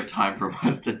plenty of time from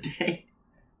us today.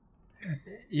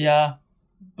 Yeah,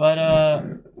 but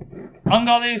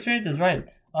ungodly experiences, right?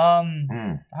 How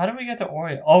did we get to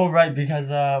Oreo? Oh, right, because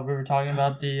we were talking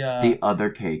about the other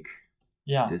cake.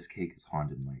 Yeah, this cake has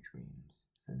haunted my dreams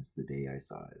since the day I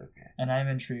saw it. Okay, and I'm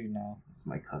intrigued now. It's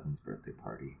my cousin's birthday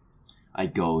party. I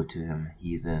go to him.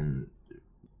 He's in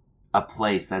a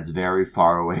place that's very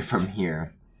far away from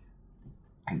here.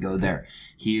 I go there.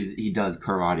 He does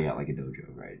karate at like a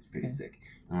dojo, right? It's pretty sick.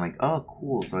 And I'm like, oh,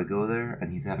 cool. So I go there,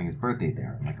 and he's having his birthday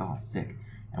there. I'm like, oh, sick.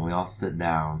 And we all sit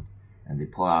down, and they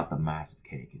pull out the massive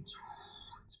cake. It's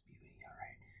beauty, all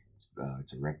right.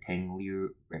 It's a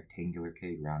rectangular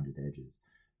cake, rounded edges,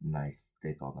 nice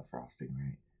thick on the frosting,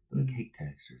 right? But the cake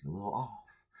texture is a little off.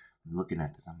 I'm looking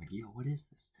at this. I'm like, yo, what is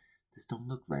this? This don't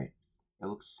look right. It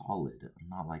looks solid,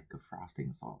 not like a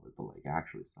frosting solid, but like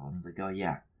actually solid. He's like, oh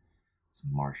yeah. It's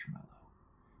marshmallow.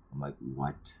 I'm like,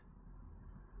 what?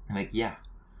 I'm like, yeah.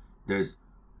 There's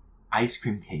ice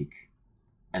cream cake,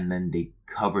 and then they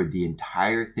covered the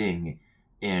entire thing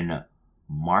in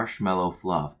marshmallow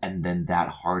fluff, and then that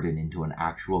hardened into an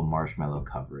actual marshmallow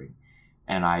covering.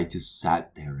 And I just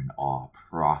sat there in awe,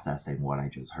 processing what I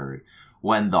just heard.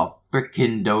 When the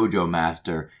frickin' dojo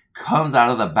master comes out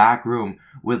of the back room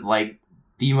with like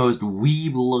the most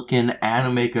weeb-looking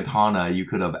anime katana you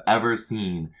could have ever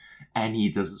seen. And he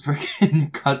just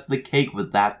freaking cuts the cake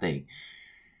with that thing.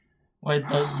 Wait,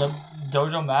 the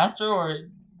dojo master or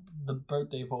the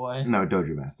birthday boy? No,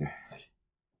 dojo master.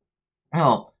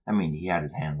 Well, I mean, he had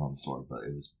his hands on the sword, but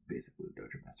it was basically the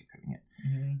dojo master cutting it.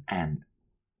 Mm-hmm. And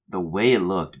the way it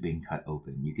looked being cut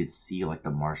open, you could see like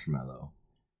the marshmallow.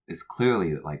 It's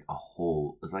clearly like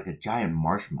it's like a giant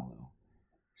marshmallow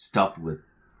stuffed with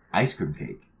ice cream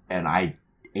cake. And I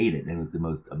ate it, and it was the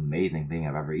most amazing thing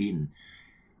I've ever eaten.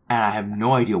 And I have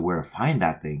no idea where to find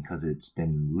that thing because it's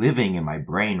been living in my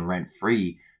brain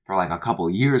rent-free for like a couple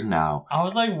of years now. I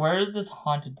was like, where is this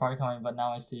haunted part coming? But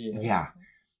now I see it. Yeah.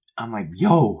 I'm like,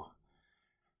 yo,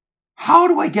 how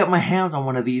do I get my hands on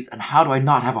one of these and how do I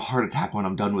not have a heart attack when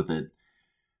I'm done with it?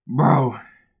 Bro,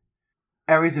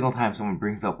 every single time someone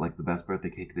brings up like the best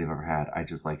birthday cake they've ever had, I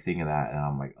just like think of that and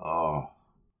I'm like, oh.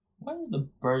 What is the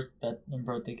best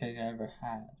birthday cake I ever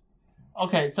had?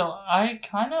 Okay, so I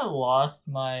kind of lost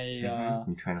my... Your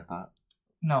train of thought?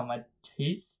 No, my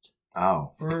taste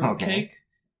for cake.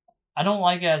 I don't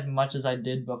like it as much as I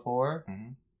did before.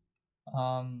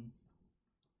 Mm-hmm.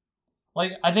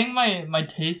 Like, I think my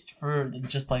taste for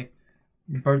just, like,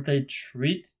 birthday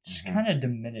treats just kind of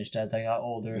diminished as I got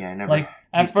older. Yeah, I never. Like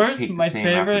at first, cake the my same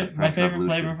after the favorite French Revolution.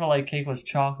 flavor for like cake was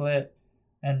chocolate,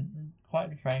 and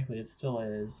quite frankly, it still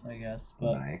is, I guess.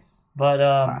 But Nice. but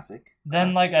Classic.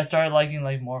 then like I started liking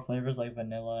like more flavors like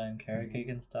vanilla and carrot cake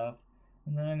and stuff.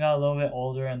 And then I got a little bit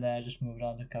older, and then I just moved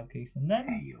on to cupcakes. And then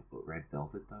Hey, yo, but red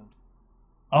velvet though.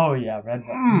 oh yeah, red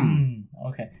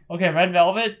velvet. Okay, red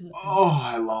velvet. Oh,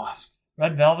 I lost.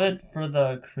 Red velvet for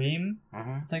the cream.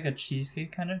 Mm-hmm. It's like a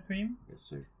cheesecake kind of cream. Yes,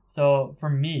 sir. So for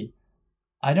me,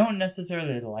 I don't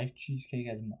necessarily like cheesecake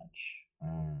as much.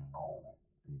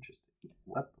 Interesting.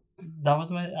 What? That was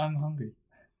my. I'm hungry.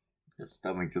 Your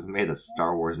stomach just made a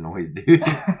Star Wars noise, dude.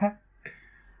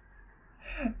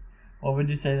 What would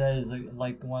you say that is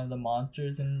like one of the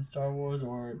monsters in Star Wars,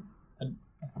 or I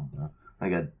don't know.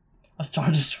 Like a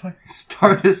Star Destroyer?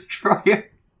 Star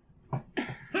Destroyer.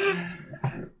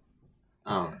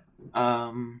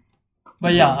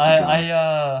 But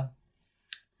yeah,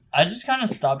 I just kind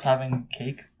of stopped having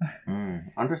cake.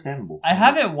 Understandable. I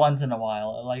have it once in a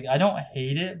while. Like I don't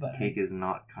hate it, but cake is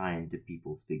not kind to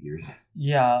people's figures.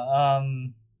 Yeah.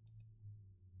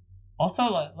 Also,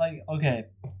 like okay.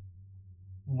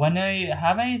 When I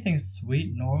have anything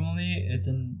sweet, normally it's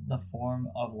in the form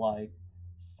of like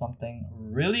something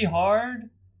really hard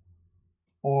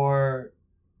or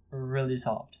really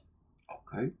soft.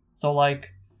 Okay. So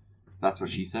like. That's what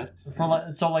she said.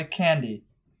 Like candy.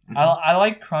 I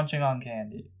like crunching on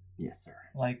candy. Yes, sir.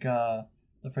 Like the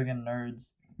friggin'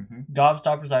 nerds.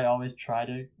 Gobstoppers, I always try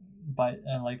to bite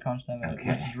and like crunch them,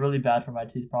 which is really bad for my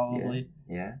teeth, probably.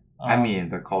 Yeah. I mean,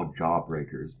 they're called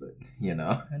jawbreakers, but you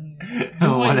know,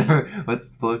 whatever. What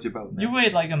floats your boat? You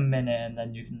wait like a minute and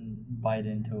then you can bite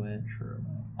into it. True.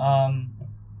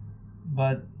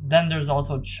 But then there's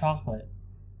also chocolate,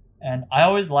 and I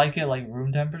always like it like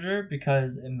room temperature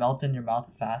because it melts in your mouth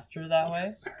faster that way,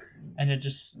 and it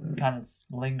just kind of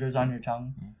lingers on your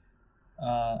tongue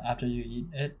after you eat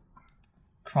it.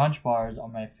 Crunch bars are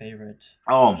my favorite.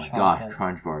 Oh my god,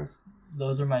 Crunch bars.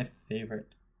 Those are my favorite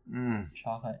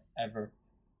chocolate ever.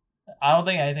 I don't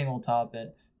think anything will top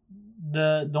it.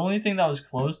 The only thing that was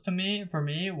close to for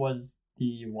me was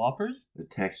the Whoppers. The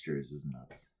textures is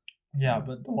nuts. Yeah,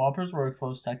 but the Whoppers were a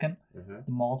close second. The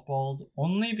Malt Balls,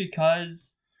 only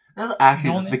because... That's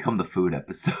actually just become the food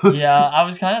episode. Yeah, I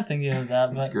was kind of thinking of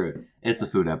that, but... Screw it. It's the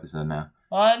food episode now.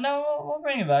 No, we'll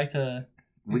bring it back to...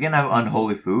 We can have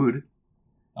unholy food.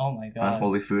 Oh my god.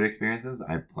 Unholy food experiences?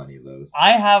 I have plenty of those.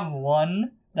 I have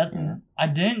one that's I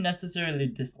didn't necessarily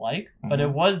dislike, but it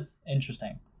was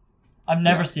interesting. I've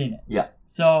never seen it. Yeah.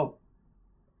 So,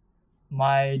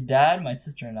 my dad, my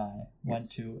sister, and I went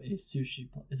to a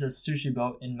sushi place. It's a sushi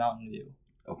boat in Mountain View.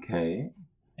 Okay.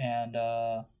 And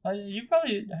have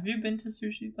you been to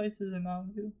sushi places in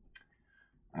Mountain View?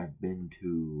 I've been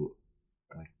to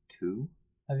like 2.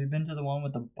 Have you been to the one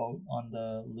with the boat on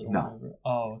the little river?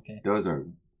 Oh, okay. Those are...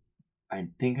 I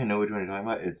think I know which one you're talking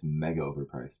about. It's mega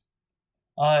overpriced.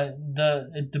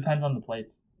 It depends on the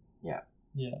plates. Yeah.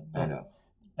 Yeah. I know.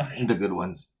 Okay. The good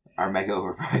ones are mega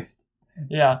overpriced.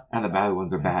 Yeah. And the bad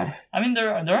ones are bad. I mean,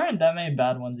 there aren't that many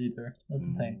bad ones either. That's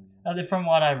the thing. From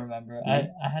what I remember, I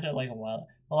had it like a while.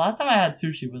 The last time I had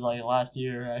sushi was like last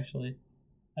year, actually.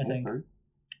 I think.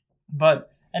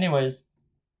 But anyways,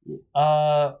 we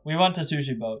went to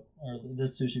sushi boat, or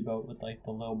this sushi boat with like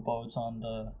the little boats on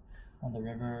the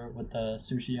river with the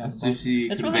sushi on the boat.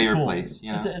 Sushi it's conveyor really cool. place,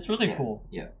 you know? It's really cool.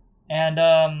 Yeah.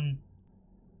 And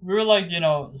we were like,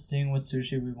 seeing what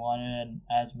sushi we wanted, and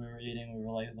as we were eating, we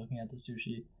were like looking at the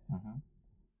sushi.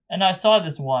 And I saw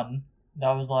this one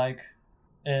that was like,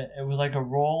 it was like a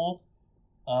roll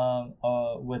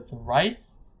with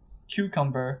rice,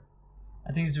 cucumber,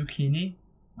 I think zucchini,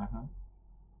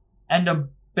 and a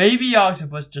baby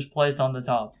octopus just placed on the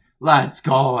top. Let's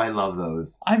go. I love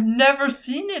those. I've never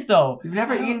seen it though. You've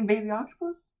never eaten baby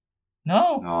octopus?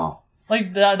 No. Oh.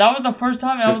 Like that was the first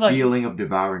time I was like... The feeling of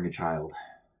devouring a child.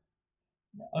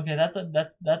 Okay, that's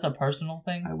a personal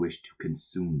thing. I wish to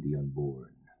consume the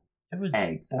unborn. It was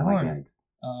eggs. Born. I like eggs.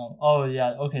 Oh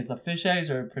yeah. Okay, the fish eggs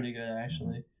are pretty good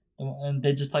actually. And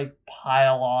they just like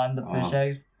pile on the fish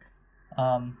eggs.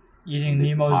 Eating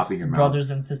Nemo's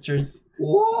brothers and sisters.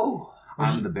 Whoa!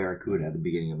 I'm the barracuda at the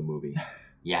beginning of the movie.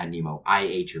 Yeah, Nemo, I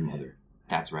ate your mother.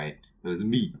 That's right. It was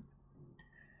me.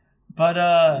 But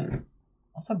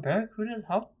also barracudas,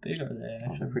 how big are they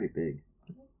actually? They're pretty big.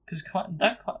 Because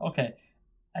okay,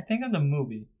 I think of the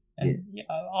movie, and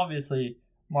obviously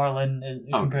Marlin is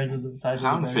compared to the size of the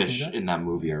barracuda. Clownfish in that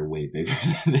movie are way bigger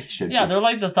than they should be. Yeah, they're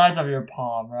like the size of your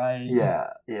palm, right?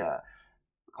 Yeah.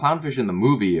 Clownfish in the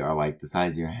movie are like the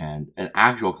size of your hand. An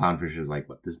actual clownfish is like,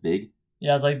 what, this big?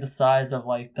 Yeah, it's like the size of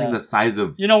like the size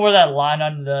of you know where that line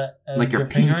on the like your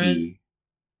finger pinky. is?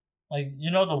 Like you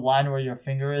know the line where your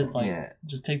finger is. Like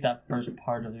just take that first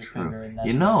part of your True. finger and that's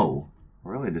a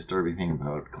really disturbing thing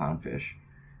about clownfish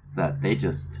is that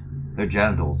their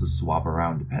genitals just swap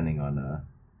around depending on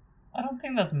I don't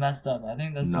think that's messed up. I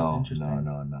think that's just interesting.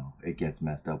 No. It gets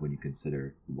messed up when you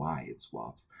consider why it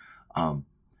swaps.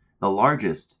 The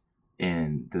largest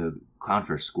in the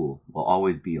clownfish school will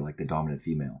always be like the dominant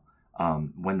female.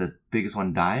 When the biggest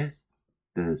one dies,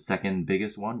 the second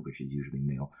biggest one, which is usually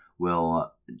male,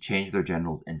 will change their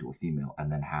genitals into a female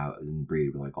and then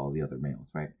breed with like all the other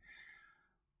males, right?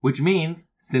 Which means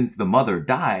since the mother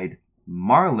died,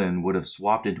 Marlin would have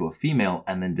swapped into a female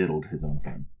and then diddled his own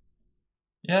son.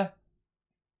 Yeah.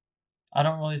 I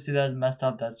don't really see that as messed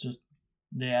up. That's just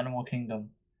the animal kingdom.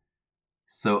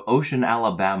 So Ocean,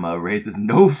 Alabama raises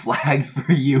no flags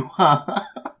for you, huh?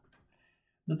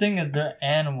 The thing is, they're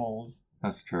animals.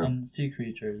 That's true. And sea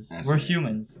creatures. We're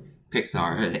humans.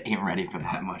 Pixar ain't ready for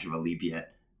that much of a leap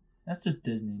yet. That's just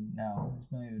Disney now.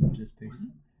 It's not even just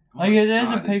Pixar. Like, it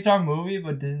is a Pixar movie,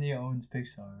 but Disney owns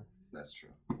Pixar. That's true.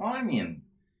 Well, I mean,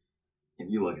 if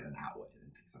you look at it that way,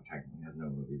 then Pixar technically has no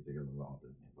movies because it's all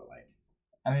Disney, but like...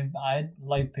 I mean, I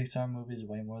like Pixar movies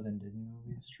way more than Disney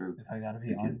movies. It's true. If I gotta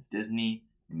be honest. Because Disney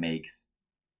makes...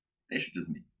 They should just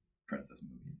make princess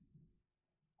movies.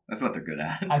 That's what they're good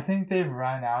at. I think they've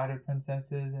run out of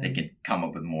princesses. They can come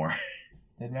up with more.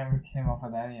 They never came up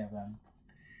with any of them.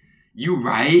 You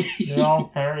right? They're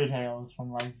all fairy tales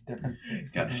from like different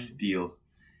things. Gotta steal.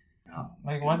 Oh,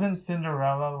 like, wasn't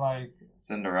Cinderella like...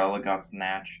 Cinderella got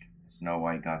snatched. Snow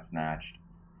White got snatched.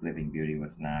 Sleeping Beauty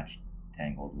was snatched.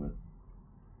 Tangled was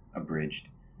abridged.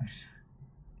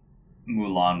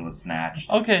 Mulan was snatched.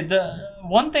 Okay, the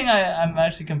one thing I'm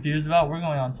actually confused about, we're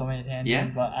going on so many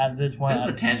tangents, but at this point... This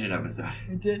is the tangent episode.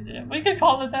 We could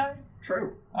call it that.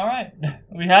 True. Alright.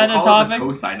 We had a topic. We'll call it the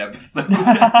Cosine episode.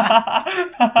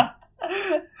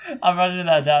 I'm writing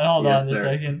that down. Hold on sir. a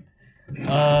second.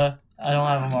 I don't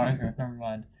have a marker. Never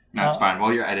mind. No, it's fine.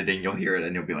 While you're editing, you'll hear it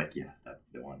and you'll be like, yeah, that's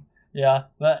the one. Yeah,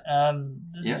 but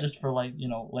this is just for like,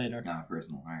 later. Not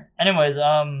personal. Alright. Anyways,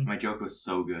 my joke was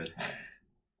so good.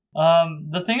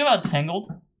 The thing about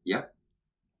Tangled. Yep.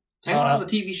 Tangled has a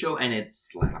TV show and it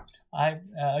slaps. I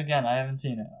haven't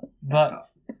seen it, but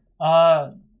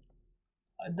the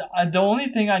only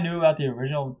thing I knew about the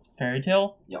original fairy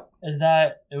tale is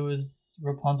that it was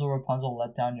Rapunzel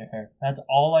let down your hair. That's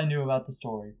all I knew about the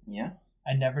story. Yeah.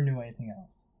 I never knew anything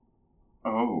else.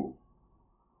 Oh,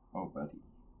 buddy.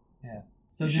 Yeah.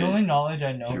 So the only knowledge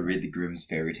I know. You should read the Grimm's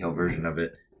fairy tale version of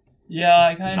it. Yeah,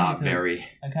 I kind of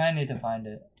need to find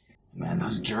it. Man,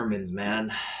 those Germans,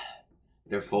 man.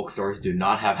 Their folk stories do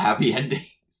not have happy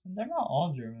endings. They're not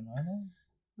all German, are they?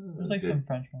 There's like some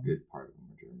French ones. Good part of them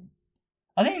are German.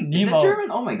 I think Nemo... Is it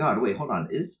German? Oh my god, wait, hold on.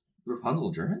 Is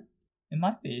Rapunzel German? It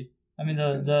might be. I mean,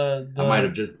 I might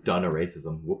have just done a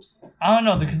racism. Whoops. I don't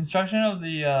know. The construction of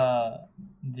the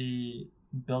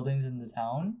buildings in the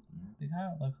town, they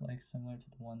kind of look like similar to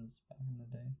the ones back in the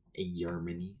day.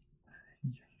 Germany.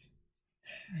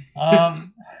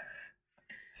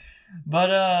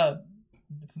 But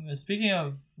speaking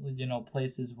of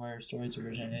places where stories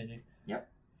originated. Yep.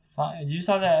 You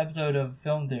saw that episode of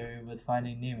Film Theory with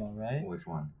Finding Nemo, right? Which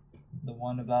one? The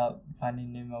one about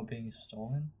Finding Nemo being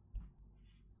stolen?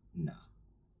 No.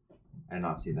 I did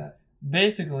not see that.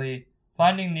 Basically,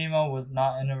 Finding Nemo was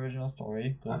not an original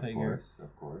story. Go figure.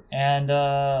 Of course. And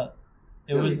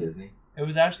it was Disney. It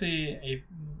was actually a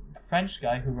French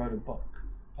guy who wrote a book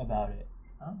about it.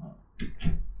 Oh.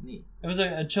 Neat. It was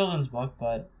a children's book,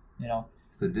 but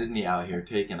So Disney out here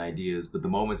taking ideas, but the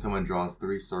moment someone draws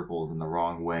 3 circles in the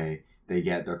wrong way, they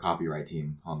get their copyright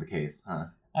team on the case, huh?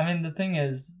 I mean, the thing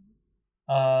is,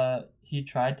 he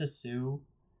tried to sue,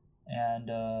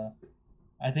 and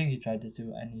I think he tried to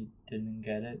sue, and he didn't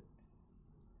get it.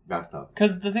 That's tough.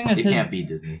 Because the thing is, it can't be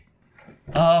Disney.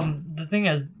 The thing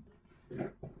is,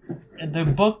 the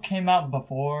book came out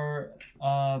before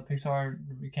Pixar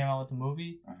came out with the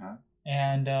movie,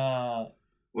 and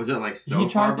was it like so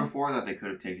far before that they could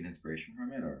have taken inspiration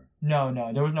from it, or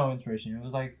no, there was no inspiration. It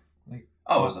was like it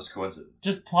was just coincidence.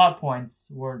 Just plot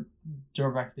points were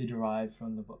directly derived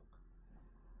from the book.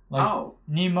 Like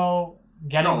Nemo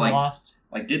getting lost.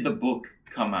 Like, did the book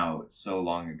come out so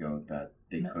long ago that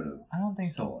they could have? I don't think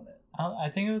stolen it. I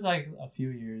think it was like a few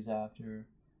years after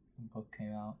the book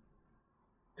came out.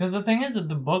 Because the thing is that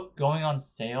the book going on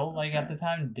sale at the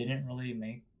time didn't really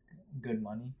make good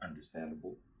money.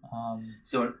 Understandable.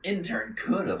 So an intern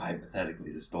could have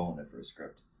hypothetically just stolen it for a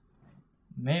script.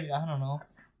 Maybe, I don't know.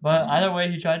 But either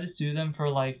way, he tried to sue them for,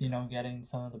 like, getting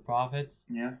some of the profits.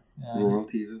 Yeah.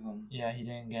 Royalties or something. Yeah, he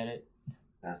didn't get it.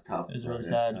 That's tough. It was really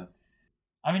sad. Tough.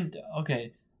 I mean,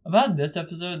 okay. About this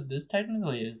episode, this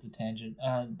technically is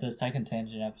the second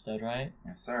tangent episode, right?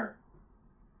 Yes, sir.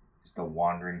 Just a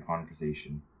wandering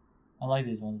conversation. I like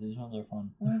these ones. These ones are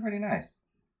fun. They're pretty nice.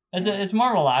 It's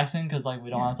more relaxing because, like, we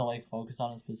don't have to, like, focus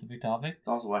on a specific topic. It's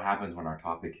also what happens when our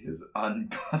topic is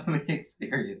ungodly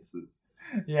experiences.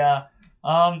 Yeah.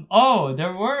 Oh,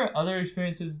 there were other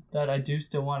experiences that I do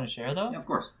still want to share, though. Yeah, of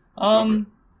course.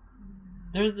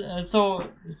 There's so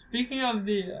speaking of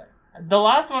the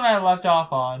last one I left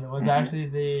off on was actually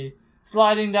the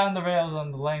sliding down the rails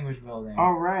on the language building.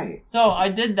 All right. So I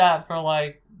did that for,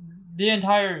 like, the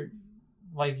entire,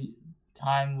 like,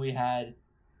 time we had.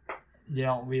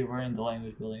 We were in the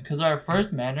language building because our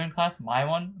first Mandarin class,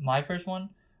 my first one,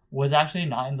 was actually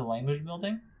not in the language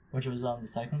building, which was on the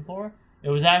second floor. It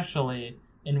was actually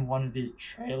in one of these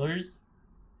trailers.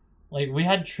 Like, we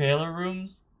had trailer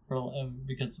rooms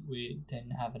because we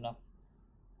didn't have enough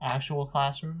actual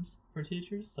classrooms for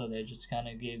teachers, so they just kind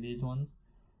of gave these ones.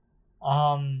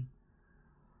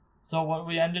 So what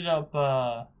they ended up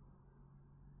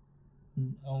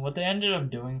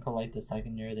doing for, like, the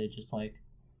second year, they just, like,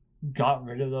 got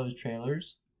rid of those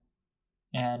trailers,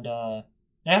 and they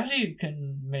actually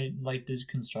made, like, this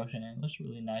construction, and it looks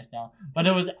really nice now. But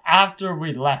it was after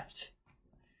we left,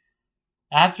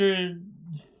 after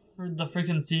for the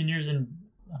freaking seniors, and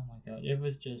oh my god, it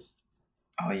was just.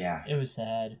 Oh yeah. It was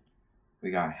sad.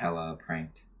 We got hella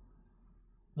pranked.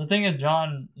 The thing is,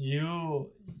 John,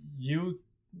 you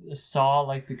saw,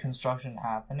 like, the construction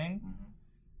happening,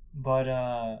 but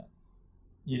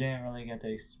you didn't really get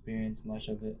to experience much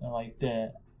of it, like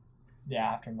the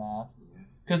aftermath.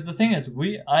 Because the thing is,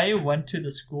 I went to the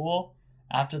school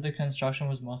after the construction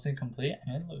was mostly complete,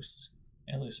 and it looks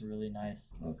really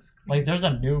nice. Looks great. Like, there's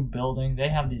a new building. They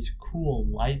have these cool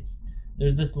lights.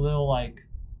 There's this little like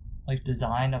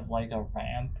design of, like, a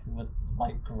ramp with,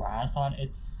 like, grass on.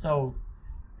 It's so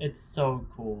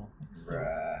cool.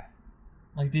 Bruh.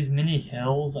 Like, these mini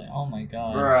hills. Like, oh my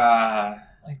god. Bruh.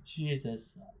 Like,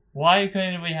 Jesus. Why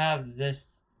couldn't we have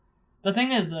this? The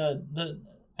thing is,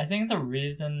 I think the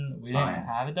reason we didn't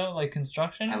have it, though, like,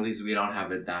 construction. At least we don't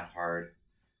have it that hard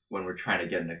when we're trying to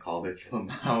get into college.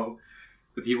 Somehow,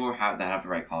 the people that have to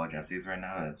write college essays right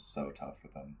now, it's so tough for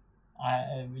them.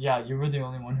 Yeah, you were the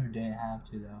only one who didn't have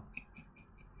to, though.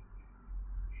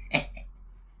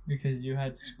 Because you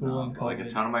had school and college. Like, a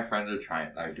ton of my friends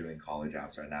are doing college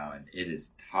apps right now, and it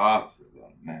is tough for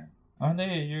them, man. Aren't they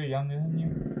a year younger than you?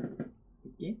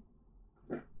 Yeah.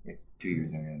 2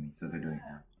 years younger than me, so they're doing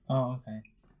that. Oh, okay.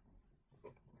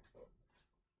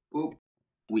 Oop.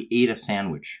 We ate a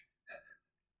sandwich.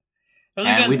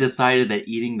 And we decided that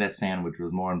eating that sandwich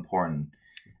was more important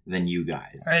than you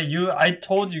guys. Hey, I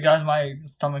told you guys my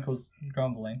stomach was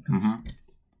grumbling. Mm-hmm.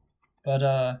 But,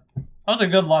 that was a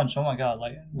good lunch. Oh my god.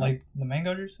 Like the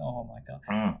mango juice? Oh my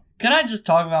god. Can I just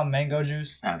talk about mango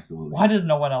juice? Absolutely. Why does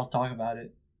no one else talk about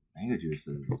it? Mango juice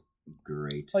is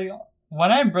great. Like,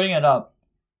 when I bring it up,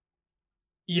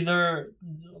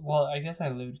 I guess I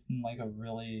lived in, like, a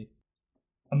really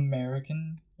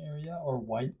American area or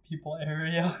white people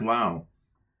area. Wow.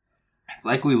 It's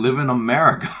like we live in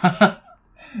America.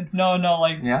 No,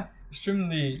 like, yeah?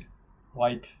 Extremely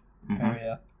white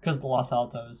area. Because Los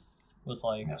Altos was,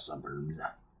 like... Yeah, suburbs.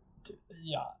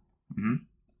 Yeah. Mm-hmm.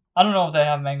 I don't know if they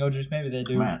have mango juice. Maybe they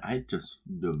do. Man, I just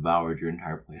devoured your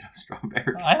entire plate of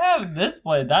strawberries. I have this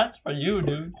plate. That's for you,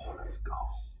 dude. Oh, let's go.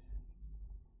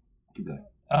 Keep going.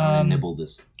 I'm gonna nibble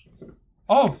this.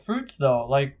 Oh, fruits, though.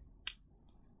 Like,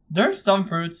 there's some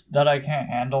fruits that I can't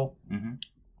handle. Mm-hmm.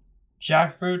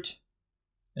 Jackfruit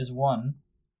is one.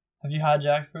 Have you had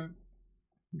jackfruit?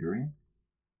 Durian?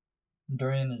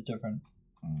 Durian is different.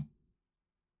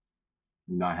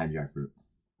 Not had jackfruit.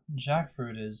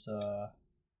 Jackfruit is,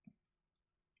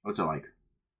 What's it like?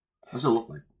 What's it look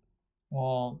like?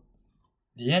 Well,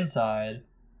 the inside,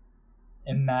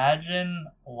 imagine,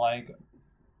 like,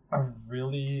 a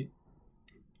really...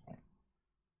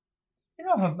 You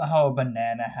know how a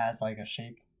banana has, like, a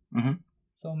shape? Mm-hmm.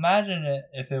 So imagine it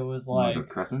if it was like... Like a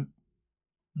crescent?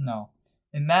 No.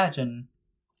 Imagine...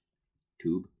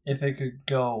 Tube? If it could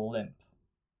go limp.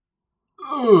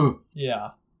 Ugh!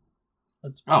 Yeah.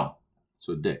 That's... Oh.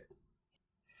 So dick.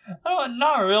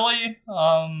 Not really.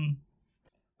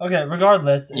 Okay,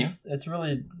 regardless, it's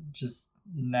really just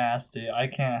nasty. I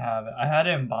can't have it. I had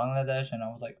it in Bangladesh and I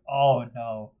was like, oh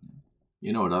no.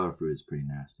 You know what other fruit is pretty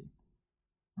nasty?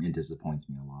 It disappoints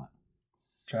me a lot.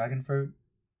 Dragon fruit?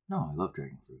 No, I love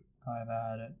dragon fruit. I've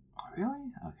had it. Oh,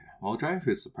 really? Okay. Well, dragon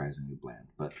fruit is surprisingly bland,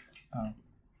 but... Oh.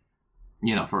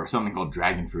 for something called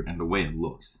dragon fruit and the way it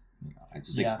looks. I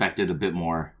just expected a bit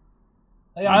more.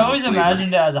 Like, I always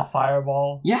imagined it as a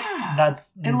fireball. Yeah. That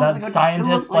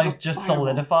scientists just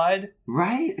solidified.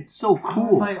 Right? It's so cool.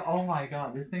 I was like, oh my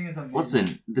god, this thing is amazing.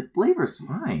 Listen, the flavor's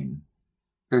fine.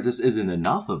 There just isn't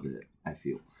enough of it, I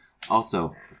feel.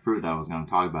 Also, the fruit that I was going to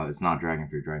talk about, it's not dragon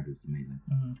fruit. Dragon fruit is amazing.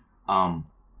 Mm-hmm.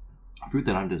 Fruit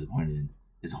that I'm disappointed in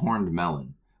is horned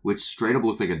melon, which straight up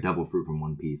looks like a devil fruit from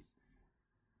One Piece.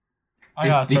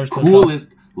 It's the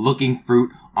coolest looking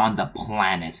fruit on the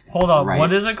planet. Hold up, right?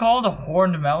 What is it called? A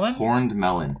horned melon? Horned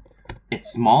melon.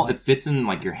 It's small. It fits in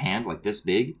like your hand, like this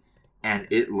big, and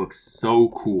it looks so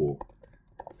cool.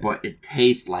 But it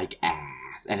tastes like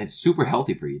ass, and it's super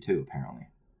healthy for you too, apparently.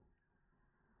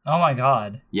 Oh my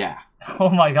god. Yeah. Oh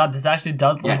my god, this actually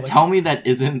does look like... tell me that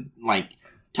isn't like...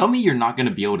 Tell me you're not going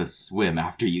to be able to swim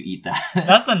after you eat that.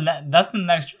 That's the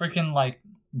next freaking like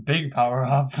big power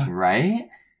up. Right?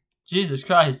 Jesus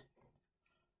Christ.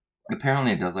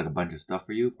 Apparently it does like a bunch of stuff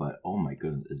for you, but oh my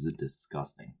goodness, is it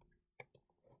disgusting.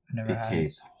 It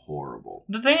tastes horrible.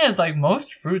 The thing is, like,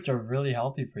 most fruits are really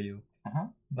healthy for you. Uh-huh.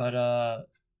 But,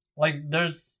 like,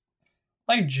 there's,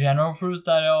 like, general fruits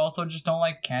that I also just don't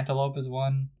like. Cantaloupe is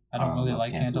one. I don't really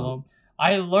like cantaloupe.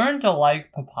 I learned to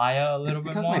like papaya a little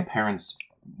bit more. It's because my parents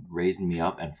raised me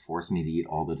up and forced me to eat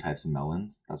all the types of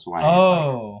melons. That's why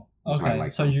okay,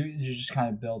 so you just kind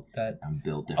of built that. I'm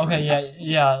built different. Okay,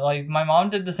 yeah. Like, my mom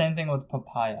did the same thing with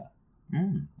papaya.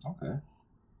 Okay.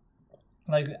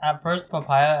 Like, at first,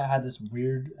 papaya had this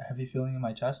weird, heavy feeling in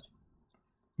my chest.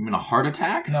 You mean a heart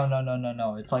attack?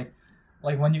 No. It's like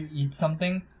when you eat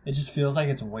something, it just feels like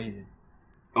it's weighted.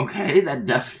 Okay, that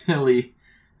definitely...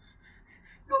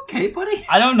 Okay, buddy?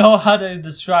 I don't know how to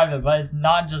describe it, but it's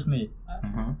not just me.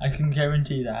 I can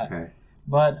guarantee that. Okay.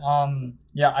 But,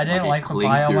 yeah, I didn't like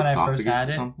papaya when I first had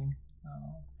it.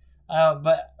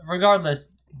 But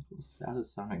regardless... It's the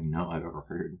saddest sounding no I've ever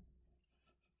heard.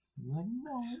 I'm like,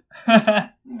 no.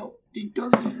 No, he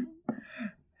doesn't.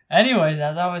 Anyways,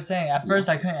 as I was saying, at first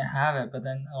I couldn't have it, but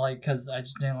then, like, because I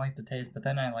just didn't like the taste. But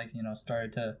then I, like,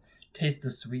 started to taste the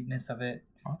sweetness of it.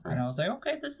 Okay. And I was like,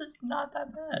 okay, this is not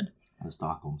that bad. The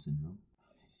Stockholm Syndrome.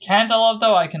 Cantaloupe,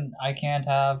 though, I can't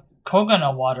have.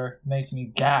 Coconut water makes me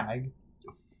gag.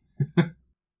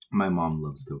 My mom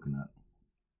loves coconut.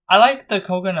 I like the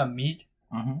coconut meat.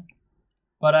 Mm-hmm.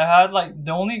 But I had, like,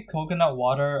 the only coconut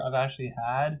water I've actually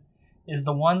had is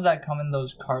the ones that come in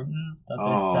those cartons that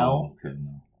they sell. Okay,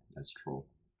 no. That's troll.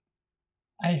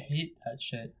 I hate that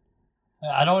shit.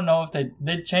 I don't know if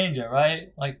they change it,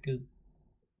 right? Like, 'cause...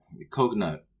 The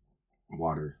coconut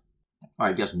water. Or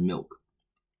I guess milk.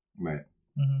 Right.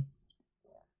 Mm-hmm.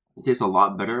 It tastes a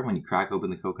lot better when you crack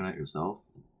open the coconut yourself.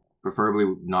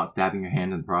 Preferably not stabbing your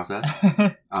hand in the process.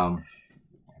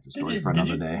 That's a story for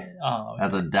another day. Oh, okay.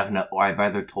 That's a definite... Or I've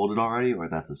either told it already, or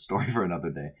that's a story for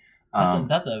another day.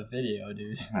 That's a video,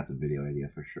 dude. That's a video idea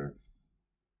for sure.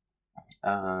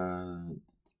 Coconut.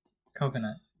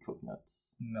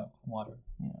 Coconuts. Milk. Water.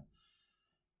 Yeah.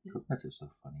 Coconuts are so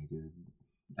funny, dude.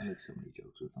 I make so many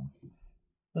jokes with them.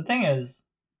 The thing is,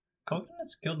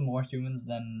 coconuts killed more humans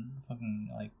than fucking,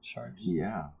 like, sharks.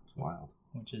 Yeah, it's wild.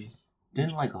 Which is...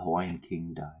 Didn't, like, a Hawaiian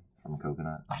king die from a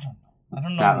coconut? I don't know.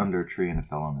 He sat under a tree and it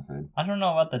fell on his head. I don't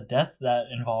know about the deaths that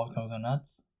involve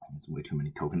coconuts. There's way too many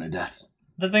coconut deaths.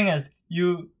 The thing is,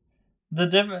 the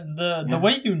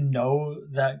way you know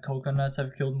that coconuts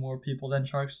have killed more people than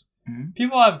sharks,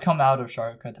 people have come out of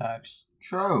shark attacks.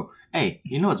 True. Hey,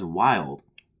 you know what's wild?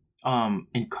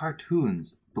 In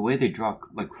cartoons, the way they draw,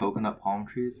 like, coconut palm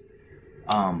trees,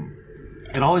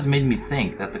 it always made me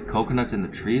think that the coconuts in the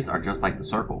trees are just like the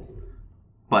circles.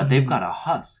 But they've got a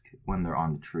husk when they're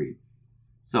on the tree.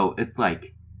 So it's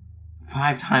like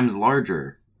 5 times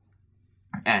larger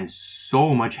and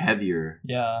so much heavier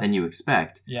than you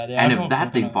expect. Yeah, and if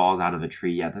that thing falls out of the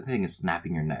tree, that thing is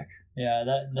snapping your neck. Yeah,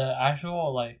 the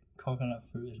actual, like, coconut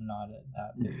fruit is not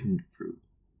that big. Fruit.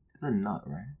 It's a nut,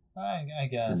 right? I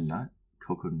guess. It's a nut?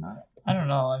 Coconut? I don't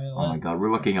know. I mean, oh my god,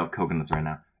 we're looking up coconuts right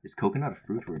now. Is coconut a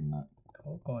fruit or a nut?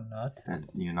 Coconut?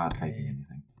 You're not typing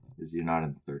anything. You're not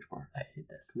in the search bar. I hate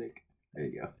this. Click. There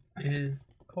you go. Is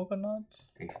coconut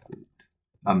a fruit?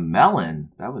 A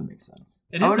melon? That would make sense.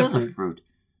 It is a fruit.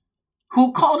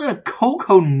 Who called it a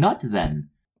cocoa nut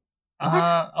then?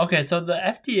 Okay, so the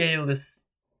FDA lists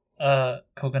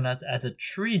coconuts as a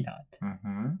tree nut.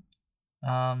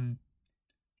 Mm-hmm.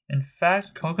 In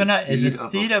fact, coconut is a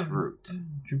seed of fruit.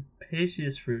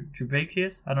 Jubaceous fruit.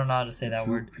 Jubaceous? I don't know how to say that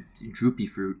word. Droopy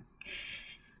fruit.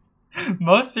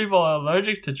 Most people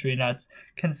allergic to tree nuts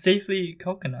can safely eat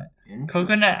coconut.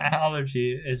 Coconut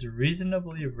allergy is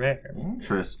reasonably rare.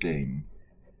 Interesting.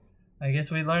 I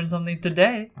guess we learned something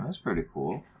today. That's pretty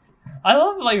cool. I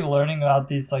love like learning about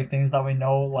these like things that we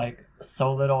know like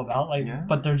so little about, like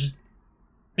but they're just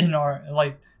in our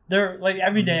like they're like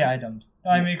everyday items.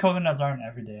 I mean, coconuts aren't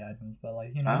everyday items, but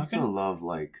like I also love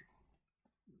like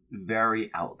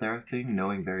very out there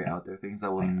knowing very out there things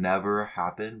that will never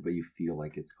happen, but you feel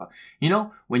like it's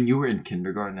when you were in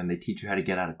kindergarten and they teach you how to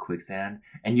get out of quicksand,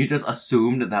 and you just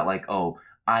assumed that like, oh,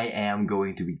 I am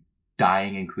going to be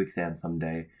dying in quicksand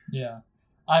someday. Yeah.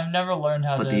 I've never learned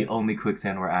how But the only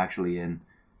quicksand we're actually in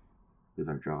is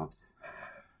our jobs.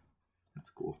 That's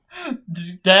cool.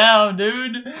 Damn,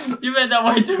 dude. You made that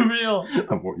way too real.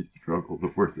 The more you struggle,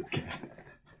 the worse it gets.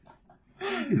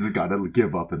 You just gotta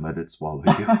give up and let it swallow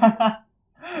you.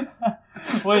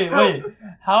 Wait.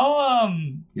 How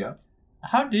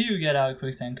do you get out of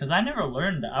quicksand? Because I never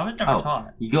learned that. I was never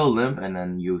taught. You go limp and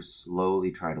then you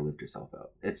slowly try to lift yourself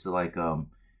out. It's like oobleck?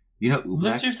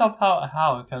 Lift yourself out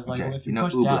how? Because like if you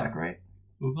push oobleck, down, right?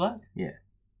 Oobleck? Yeah.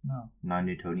 No.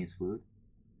 Non-Newtonian fluid.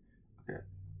 Okay.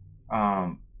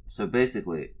 So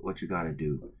basically, what you gotta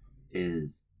do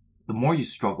is the more you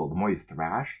struggle, the more you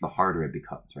thrash, the harder it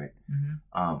becomes, right?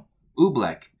 Mm-hmm.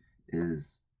 Oobleck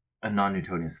is a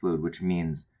non-Newtonian fluid, which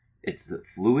means it's the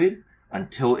fluid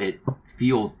until it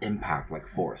feels impact like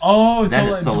force. Oh, then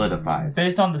so it solidifies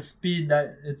based on the speed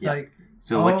that it's like.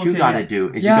 So what you gotta do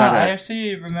is you gotta. I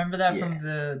actually remember that from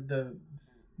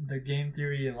the game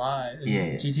theory live.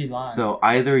 GT live. So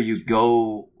either you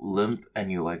go limp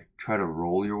and you like try to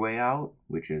roll your way out,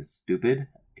 which is stupid.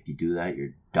 If you do that,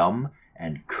 you're dumb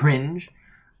and cringe,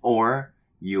 or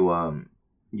you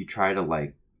try to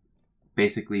like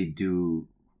basically do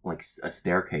like a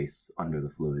staircase under the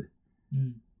fluid,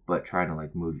 but try to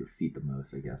like move your feet the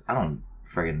most. I guess I don't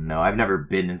friggin' know. I've never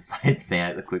been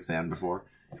inside the quicksand before.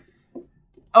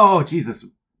 Oh, Jesus.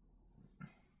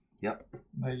 Yep.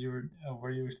 But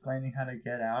were you explaining how to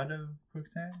get out of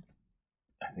quicksand?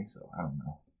 I think so. I don't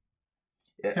know.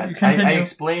 I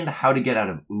explained how to get out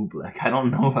of oobleck. I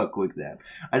don't know about quicksand.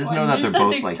 I just know that they're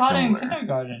both like similar. In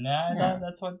kindergarten.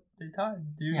 That's what they taught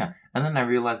you. Yeah, and then I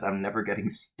realized I'm never getting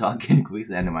stuck in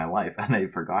quicksand in my life, and I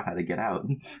forgot how to get out.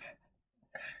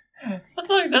 Let's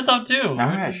look this up too.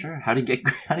 Alright, sure. How to get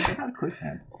out of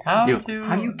quicksand? How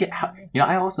do you get out?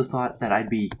 I also thought that I'd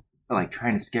be like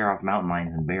trying to scare off mountain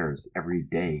lions and bears every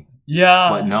day. Yeah.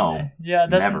 But no. Yeah,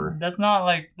 never. That's not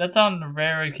like that's on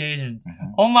rare occasions.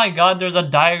 Mm-hmm. Oh my god, there's a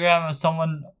diagram of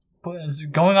someone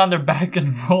going on their back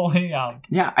and rolling out.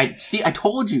 Yeah, I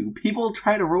told you. People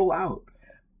try to roll out.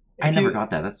 I never got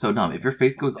that. That's so dumb. If your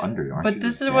face goes under, aren't you? But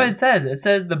this is what it says. It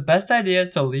says the best idea is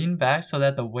to lean back so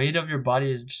that the weight of your body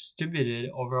is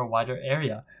distributed over a wider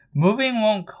area. Moving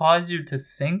won't cause you to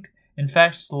sink. In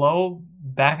fact, slow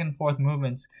back and forth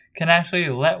movements can actually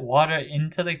let water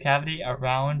into the cavity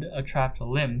around a trapped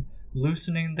limb,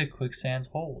 loosening the quicksand's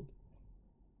hold.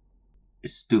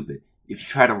 It's stupid. If you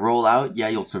try to roll out,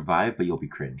 you'll survive, but you'll be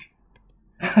cringe.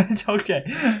 Okay.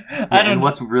 And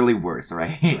what's really worse,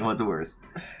 right? What's worse?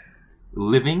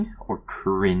 Living or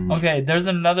cringe? Okay, there's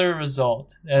another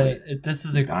result. This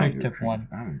is a quick tip one.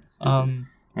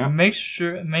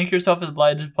 Make yourself as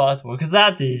light as possible, because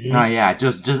that's easy. Oh yeah,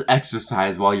 just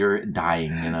exercise while you're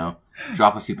dying,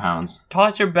 Drop a few pounds.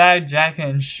 Toss your bag, jacket,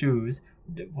 and shoes.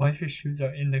 What if your shoes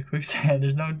are in the quicksand?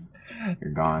 There's no...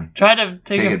 You're gone. Try to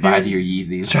take Say goodbye to your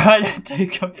Yeezys. Try to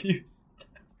take a few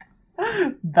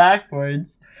steps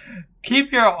backwards.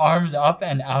 Keep your arms up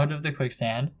and out of the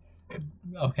quicksand.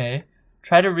 Okay.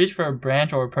 Try to reach for a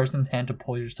branch or a person's hand to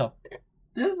pull yourself.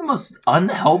 This is the most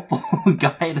unhelpful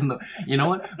guide in the... You know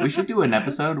what? We should do an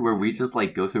episode where we just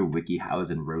like go through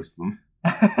WikiHows and roast them.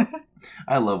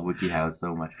 I love WikiHows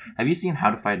so much. Have you seen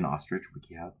How to Fight an Ostrich,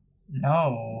 WikiHow?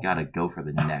 No. You gotta go for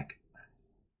the neck.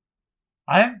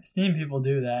 I've seen people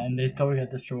do that and they still get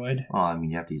destroyed. Well, I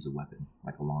mean, you have to use a weapon,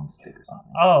 like a long stick or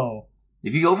something. Oh.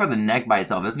 If you go for the neck by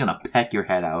itself, it's gonna peck your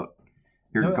head out.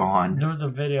 You're gone. There was a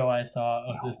video I saw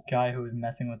of this guy who was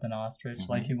messing with an ostrich.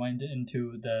 Mm-hmm. Like, he went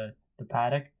into the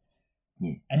paddock.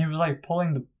 Yeah. And he was, like,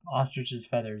 pulling the ostrich's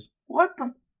feathers. What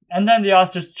the... And then the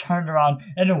ostrich turned around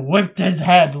and whipped his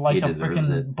head like a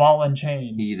freaking ball and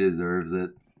chain. He deserves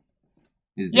it.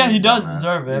 He does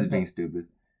deserve it. He's being stupid.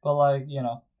 But, like,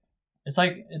 it's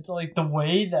like the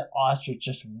way that ostrich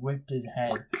just whipped his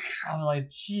head. I was like,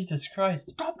 Jesus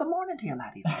Christ. Top the morning to you,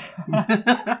 laddies.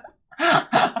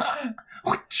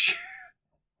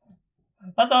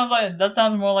 That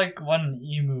sounds more like what an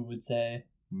emu would say.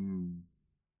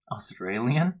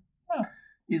 Australian? Yeah.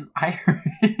 He's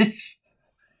Irish.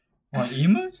 What,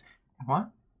 emus? What?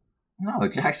 No,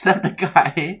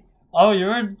 Jacksepticeye. Oh, you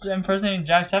were impersonating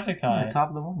Jacksepticeye. Yeah, top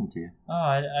of the morning to you. Oh,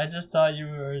 I just thought you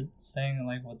were saying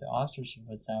like what the ostrich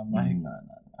would sound like. No.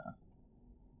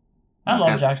 I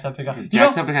love Jacksepticeye. Because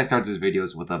Jacksepticeye starts his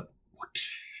videos with a...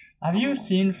 Have you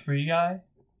seen Free Guy?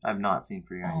 I've not seen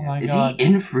Free Guy yet. My God. Is he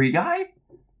in Free Guy?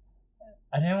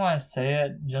 I didn't want to say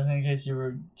it just in case you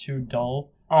were too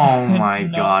dull. Oh my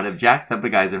god, if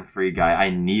Jacksepticeye's in Free Guy, I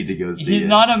need to go see it. He's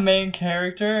not a main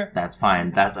character. That's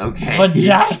fine, that's okay. But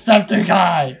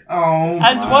Jacksepticeye! Oh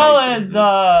as my well goodness.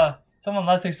 as someone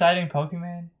less exciting,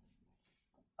 Pokemon.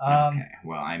 Okay,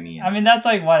 well, I mean that's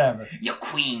like whatever. You're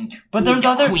queen. But there's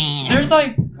there's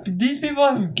like, these people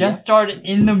have guest starred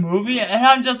in the movie, and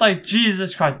I'm just like,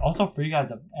 Jesus Christ. Also, Free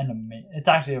Guy's it's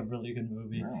actually a really good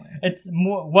movie. Really? It's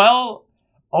well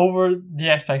over the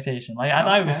expectation. Like, I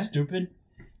thought it was stupid.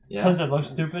 Because it looks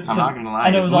stupid. I'm not gonna lie,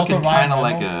 and it's looking kind of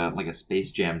Reynolds. like a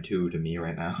Space Jam 2 to me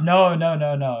right now.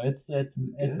 No. It's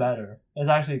better. It's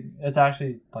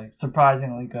actually like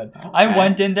surprisingly good. Okay. I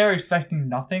went in there expecting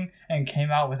nothing and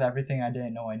came out with everything I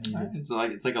didn't know I needed. It's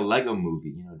like a Lego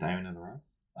movie, Diamond in the Rough.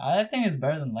 I think it's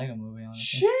better than Lego Movie,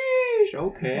 honestly. Sheesh,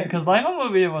 okay. Because Lego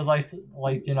Movie was like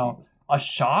a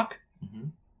shock. Mm-hmm.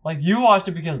 Like, you watched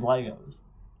it because Legos.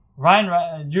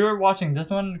 You're watching this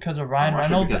one because of Ryan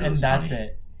Reynolds, and that's funny.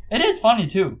 It. It is funny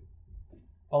too,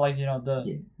 but like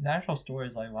the actual story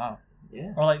is like wow.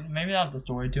 Yeah. Or like maybe not the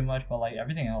story too much, but like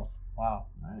everything else, wow.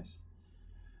 Nice.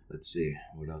 Let's see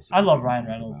what else. I love Ryan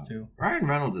Reynolds too. Ryan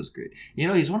Reynolds is great.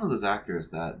 He's one of those actors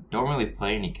that don't really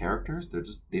play any characters. They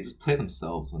just play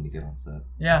themselves when they get on set.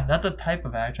 Yeah, that's a type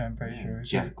of actor. I'm pretty sure.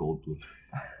 Jeff Goldblum.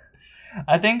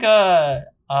 I think Yeah,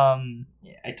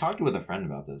 I talked with a friend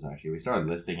about this actually. We started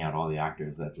listing out all the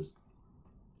actors that just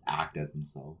act as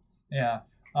themselves. Yeah.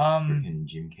 Freaking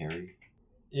Jim Carrey.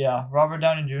 Yeah, Robert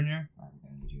Downey Jr.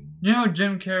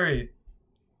 Jim Carrey.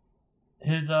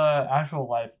 His actual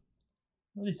life,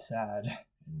 really sad,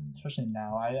 especially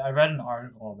now. I read an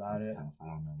article about it. Tough. I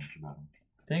don't know much about him.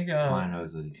 I think all I know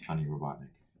is that he's funny robotic.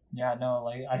 Yeah, no,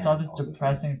 like I saw this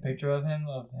depressing picture of him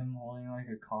holding like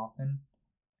a coffin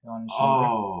on his shoulder.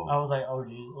 Oh, I was like, oh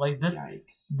geez, like this.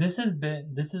 Yikes. This has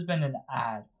been an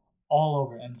ad all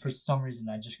over, and for some reason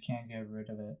I just can't get rid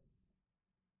of it.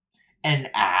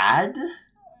 An ad?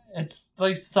 It's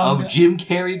like some... Of Jim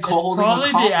Carrey holding a coffin?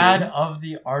 It's probably the ad of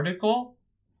the article.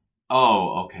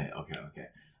 Oh, okay.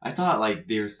 I thought like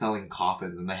they were selling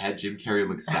coffins and they had Jim Carrey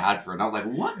look sad for it. And I was like,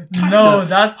 what?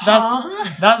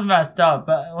 That's messed up.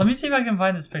 But let me see if I can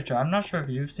find this picture. I'm not sure if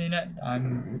you've seen it.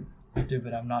 I'm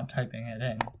stupid. I'm not typing it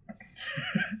in.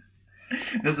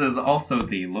 This is also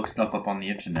the look stuff up on the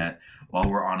internet while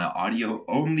we're on an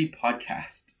audio-only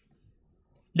podcast.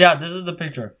 Yeah, this is the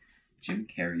picture. Jim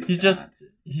Carrey's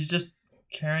he's just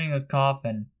carrying a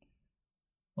coffin,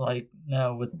 with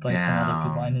like some other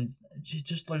people, and he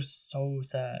just looks so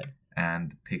sad. And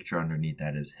the picture underneath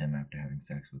that is him after having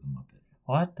sex with a Muppet.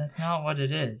 What? That's not what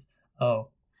it is. Oh,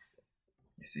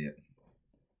 you see it?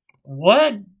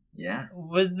 What? Yeah.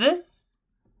 Was this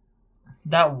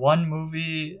that one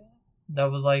movie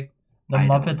that was like the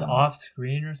Muppets off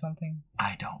screen or something?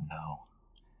 I don't know.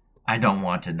 I don't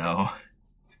want to know.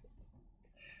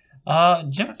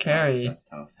 Jim Carrey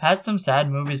has some sad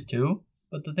movies too,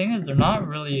 but the thing is, they're not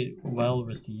really well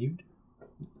received.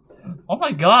 Oh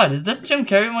my god, is this Jim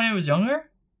Carrey when he was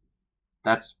younger?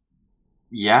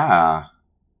 Yeah.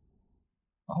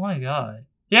 Oh my god.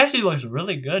 He actually looks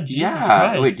really good, Jesus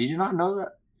Christ. Wait, did you not know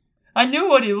that? I knew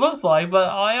what he looked like, but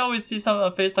I always see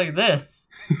a face like this.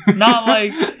 Not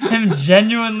like him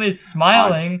genuinely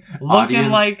smiling,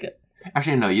 looking like...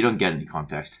 Actually, no, you don't get any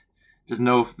context. Just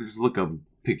look up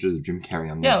pictures of Jim Carrey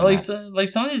on the internet. like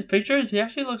some of these pictures, he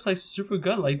actually looks like super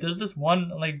good. Like there's this one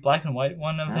like black and white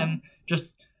one of him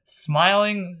just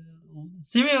smiling,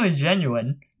 seemingly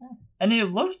genuine, and he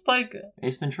looks like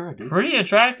Ace Ventura, dude. Pretty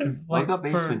attractive. Look up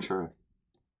Ace Ventura.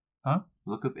 Huh?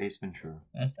 Look up Ace Ventura.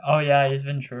 Oh yeah, Ace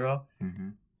Ventura. Mm-hmm.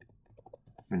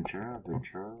 Ventura.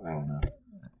 I don't know.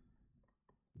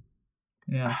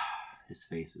 Yeah. His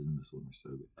faces in this one are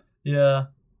so good. Yeah.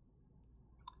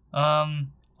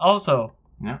 Also.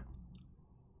 Yeah.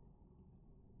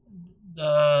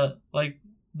 The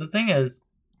thing is,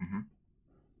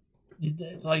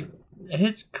 like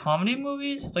his comedy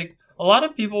movies, like a lot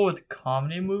of people with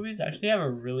comedy movies actually have a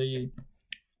really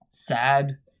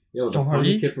sad story. The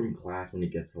funny kid from Class when he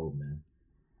gets home, man.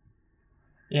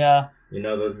 Yeah. You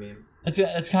know those memes?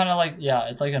 It's kind of like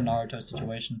it's like a Naruto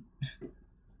situation.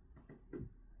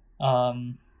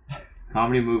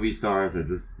 Comedy movie stars are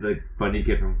just the funny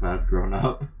kid from Class grown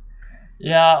up.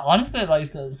 Yeah, honestly,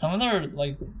 like some of their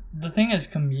the thing is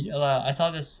I saw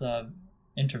this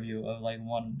interview of like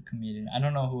one comedian. I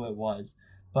don't know who it was,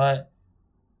 But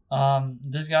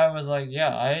this guy was like,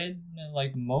 yeah, I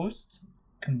like most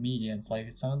comedians,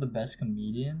 like some of the best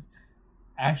comedians,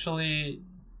 actually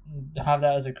have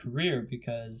that as a career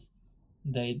because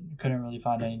they couldn't really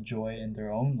find any joy in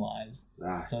their own lives.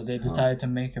 So they decided to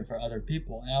make it for other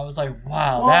people. And I was like,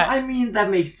 wow. Well, I mean,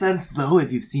 that makes sense, though.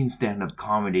 If you've seen stand-up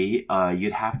comedy,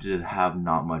 you'd have to have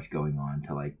not much going on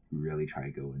to, like, really try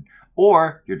to go in.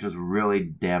 Or you're just really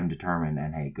damn determined,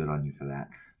 and hey, good on you for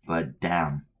that. But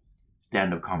damn,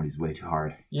 stand-up comedy's way too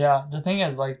hard. Yeah, the thing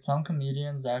is, like, some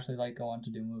comedians actually, like, go on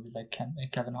to do movies, like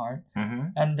Kevin Hart. Mm-hmm.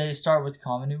 And they start with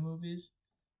comedy movies.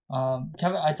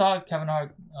 I saw Kevin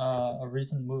Hart a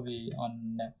recent movie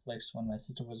on Netflix when my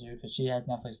sister was here because she has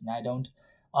Netflix and I don't.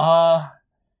 I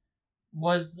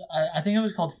think it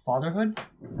was called Fatherhood,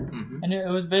 and it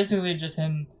was basically just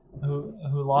him who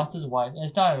lost his wife.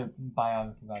 It's not a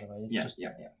biography, by the way. It's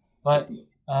Yeah. But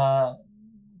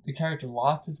the character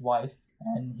lost his wife,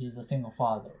 and he's a single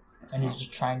father, he's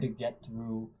just trying to get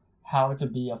through how to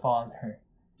be a father.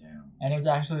 Damn. And it's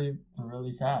actually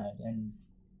really sad and,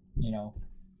 you know,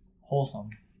 wholesome.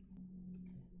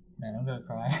 Man, I'm gonna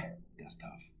cry. That's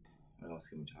tough. What else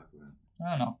can we talk about?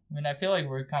 I don't know. I mean, I feel like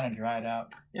we're kind of dried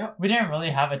out. Yep. We didn't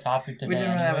really have a topic today. We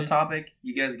didn't really have a topic.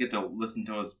 You guys get to listen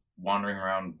to us wandering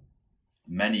around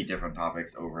many different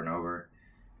topics over and over.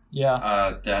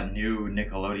 Yeah. That new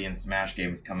Nickelodeon Smash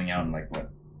game is coming out in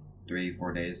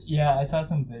 3-4 days. Yeah, I saw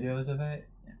some videos of it.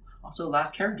 Yeah. Also,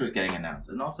 last character is getting announced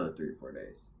in also 3 or 4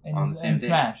 days. On the same day.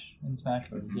 In Smash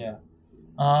Bros. Yeah.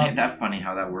 Ain't that funny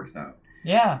how that works out?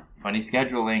 Yeah. Funny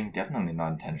scheduling, definitely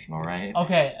not intentional, right?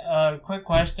 Okay, quick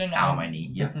question. How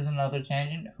many? This is another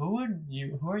tangent. Who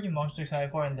are you most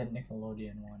excited for in the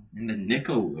Nickelodeon one? In the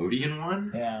Nickelodeon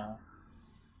one? Yeah.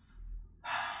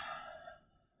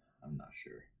 I'm not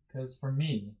sure. Because for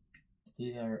me, it's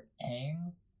either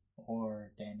Aang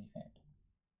or Danny Phantom.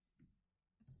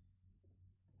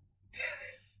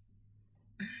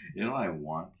 You know what I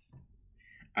want?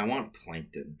 I want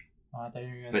Plankton. Oh, I thought you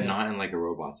were gonna but say... not in a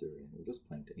robot suit. Just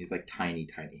Plankton. He's tiny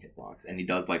hitbox, and he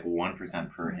does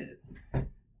 1% per hit.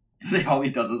 All he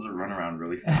does is run around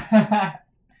really fast.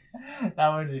 That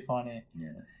would be funny.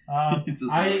 Yeah. He's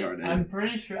just really hard. I'm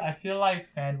pretty sure. I feel like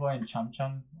Fanboy and Chum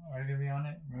Chum are gonna be on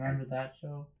it. Remember that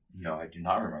show? No, I do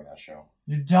not remember that show.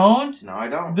 You don't? No, I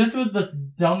don't. This was the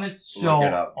dumbest show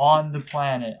on the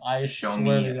planet. Show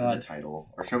me the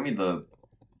title, or show me the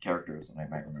characters, and I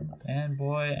might remember.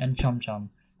 Fanboy and Chum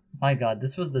Chum. My God,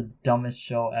 this was the dumbest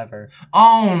show ever.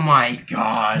 Oh my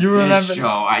God! You remember this show?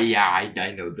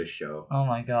 I know this show. Oh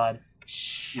my God.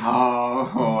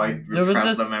 Oh, I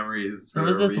repressed the memories. There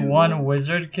was this one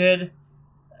wizard kid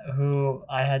who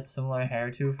I had similar hair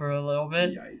to for a little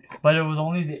bit. Yikes. But it was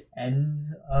only the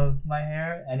ends of my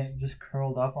hair, and it just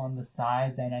curled up on the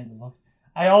sides, and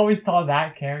I always saw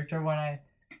that character when I...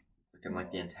 Looking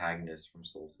like the antagonist from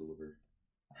Soul Silver.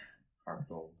 Heart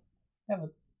Gold. Yeah,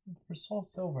 but for Soul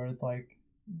Silver, it's like,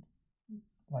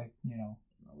 you know...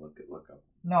 Look up.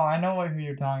 No, I know who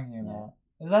you're talking about.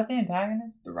 Yeah. Is that the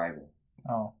antagonist? The rival.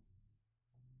 Oh.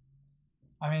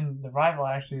 I mean, the rival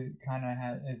actually kind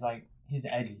of is he's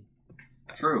edgy.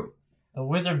 True. The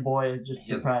wizard boy is just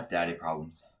depressed. Daddy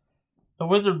problems. The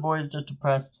wizard boy is just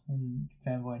depressed in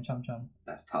Fanboy and Chum Chum.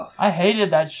 That's tough. I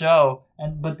hated that show,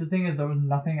 but the thing is, there was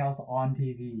nothing else on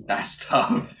TV. That's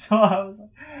tough. So I was like,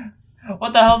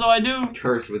 what the hell do I do?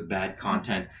 Cursed with bad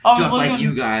content. Just like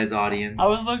you guys, audience. I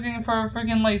was looking for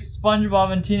freaking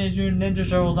SpongeBob and Teenage Mutant Ninja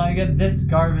Turtles, and I get this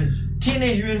garbage.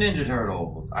 Teenage Mutant Ninja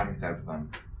Turtles. I'm excited for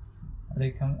them. Are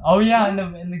they coming? Oh yeah,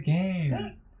 in the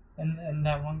games. And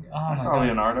that one. Oh I saw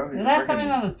Leonardo. Is that coming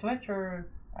on the Switch or?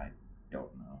 I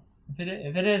don't know.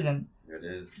 If it isn't, it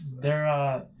is.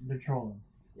 They're trolling.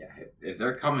 Yeah, if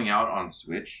they're coming out on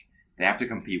Switch, they have to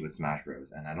compete with Smash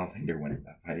Bros, and I don't think they're winning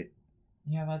that fight.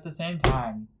 Yeah, but at the same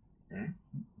time,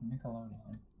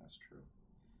 Nickelodeon. That's true.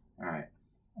 All right.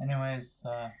 Anyways,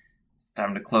 it's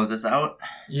time to close this out.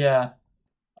 Yeah.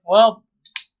 Well.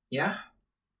 Yeah.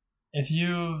 If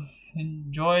you've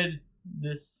enjoyed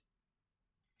this.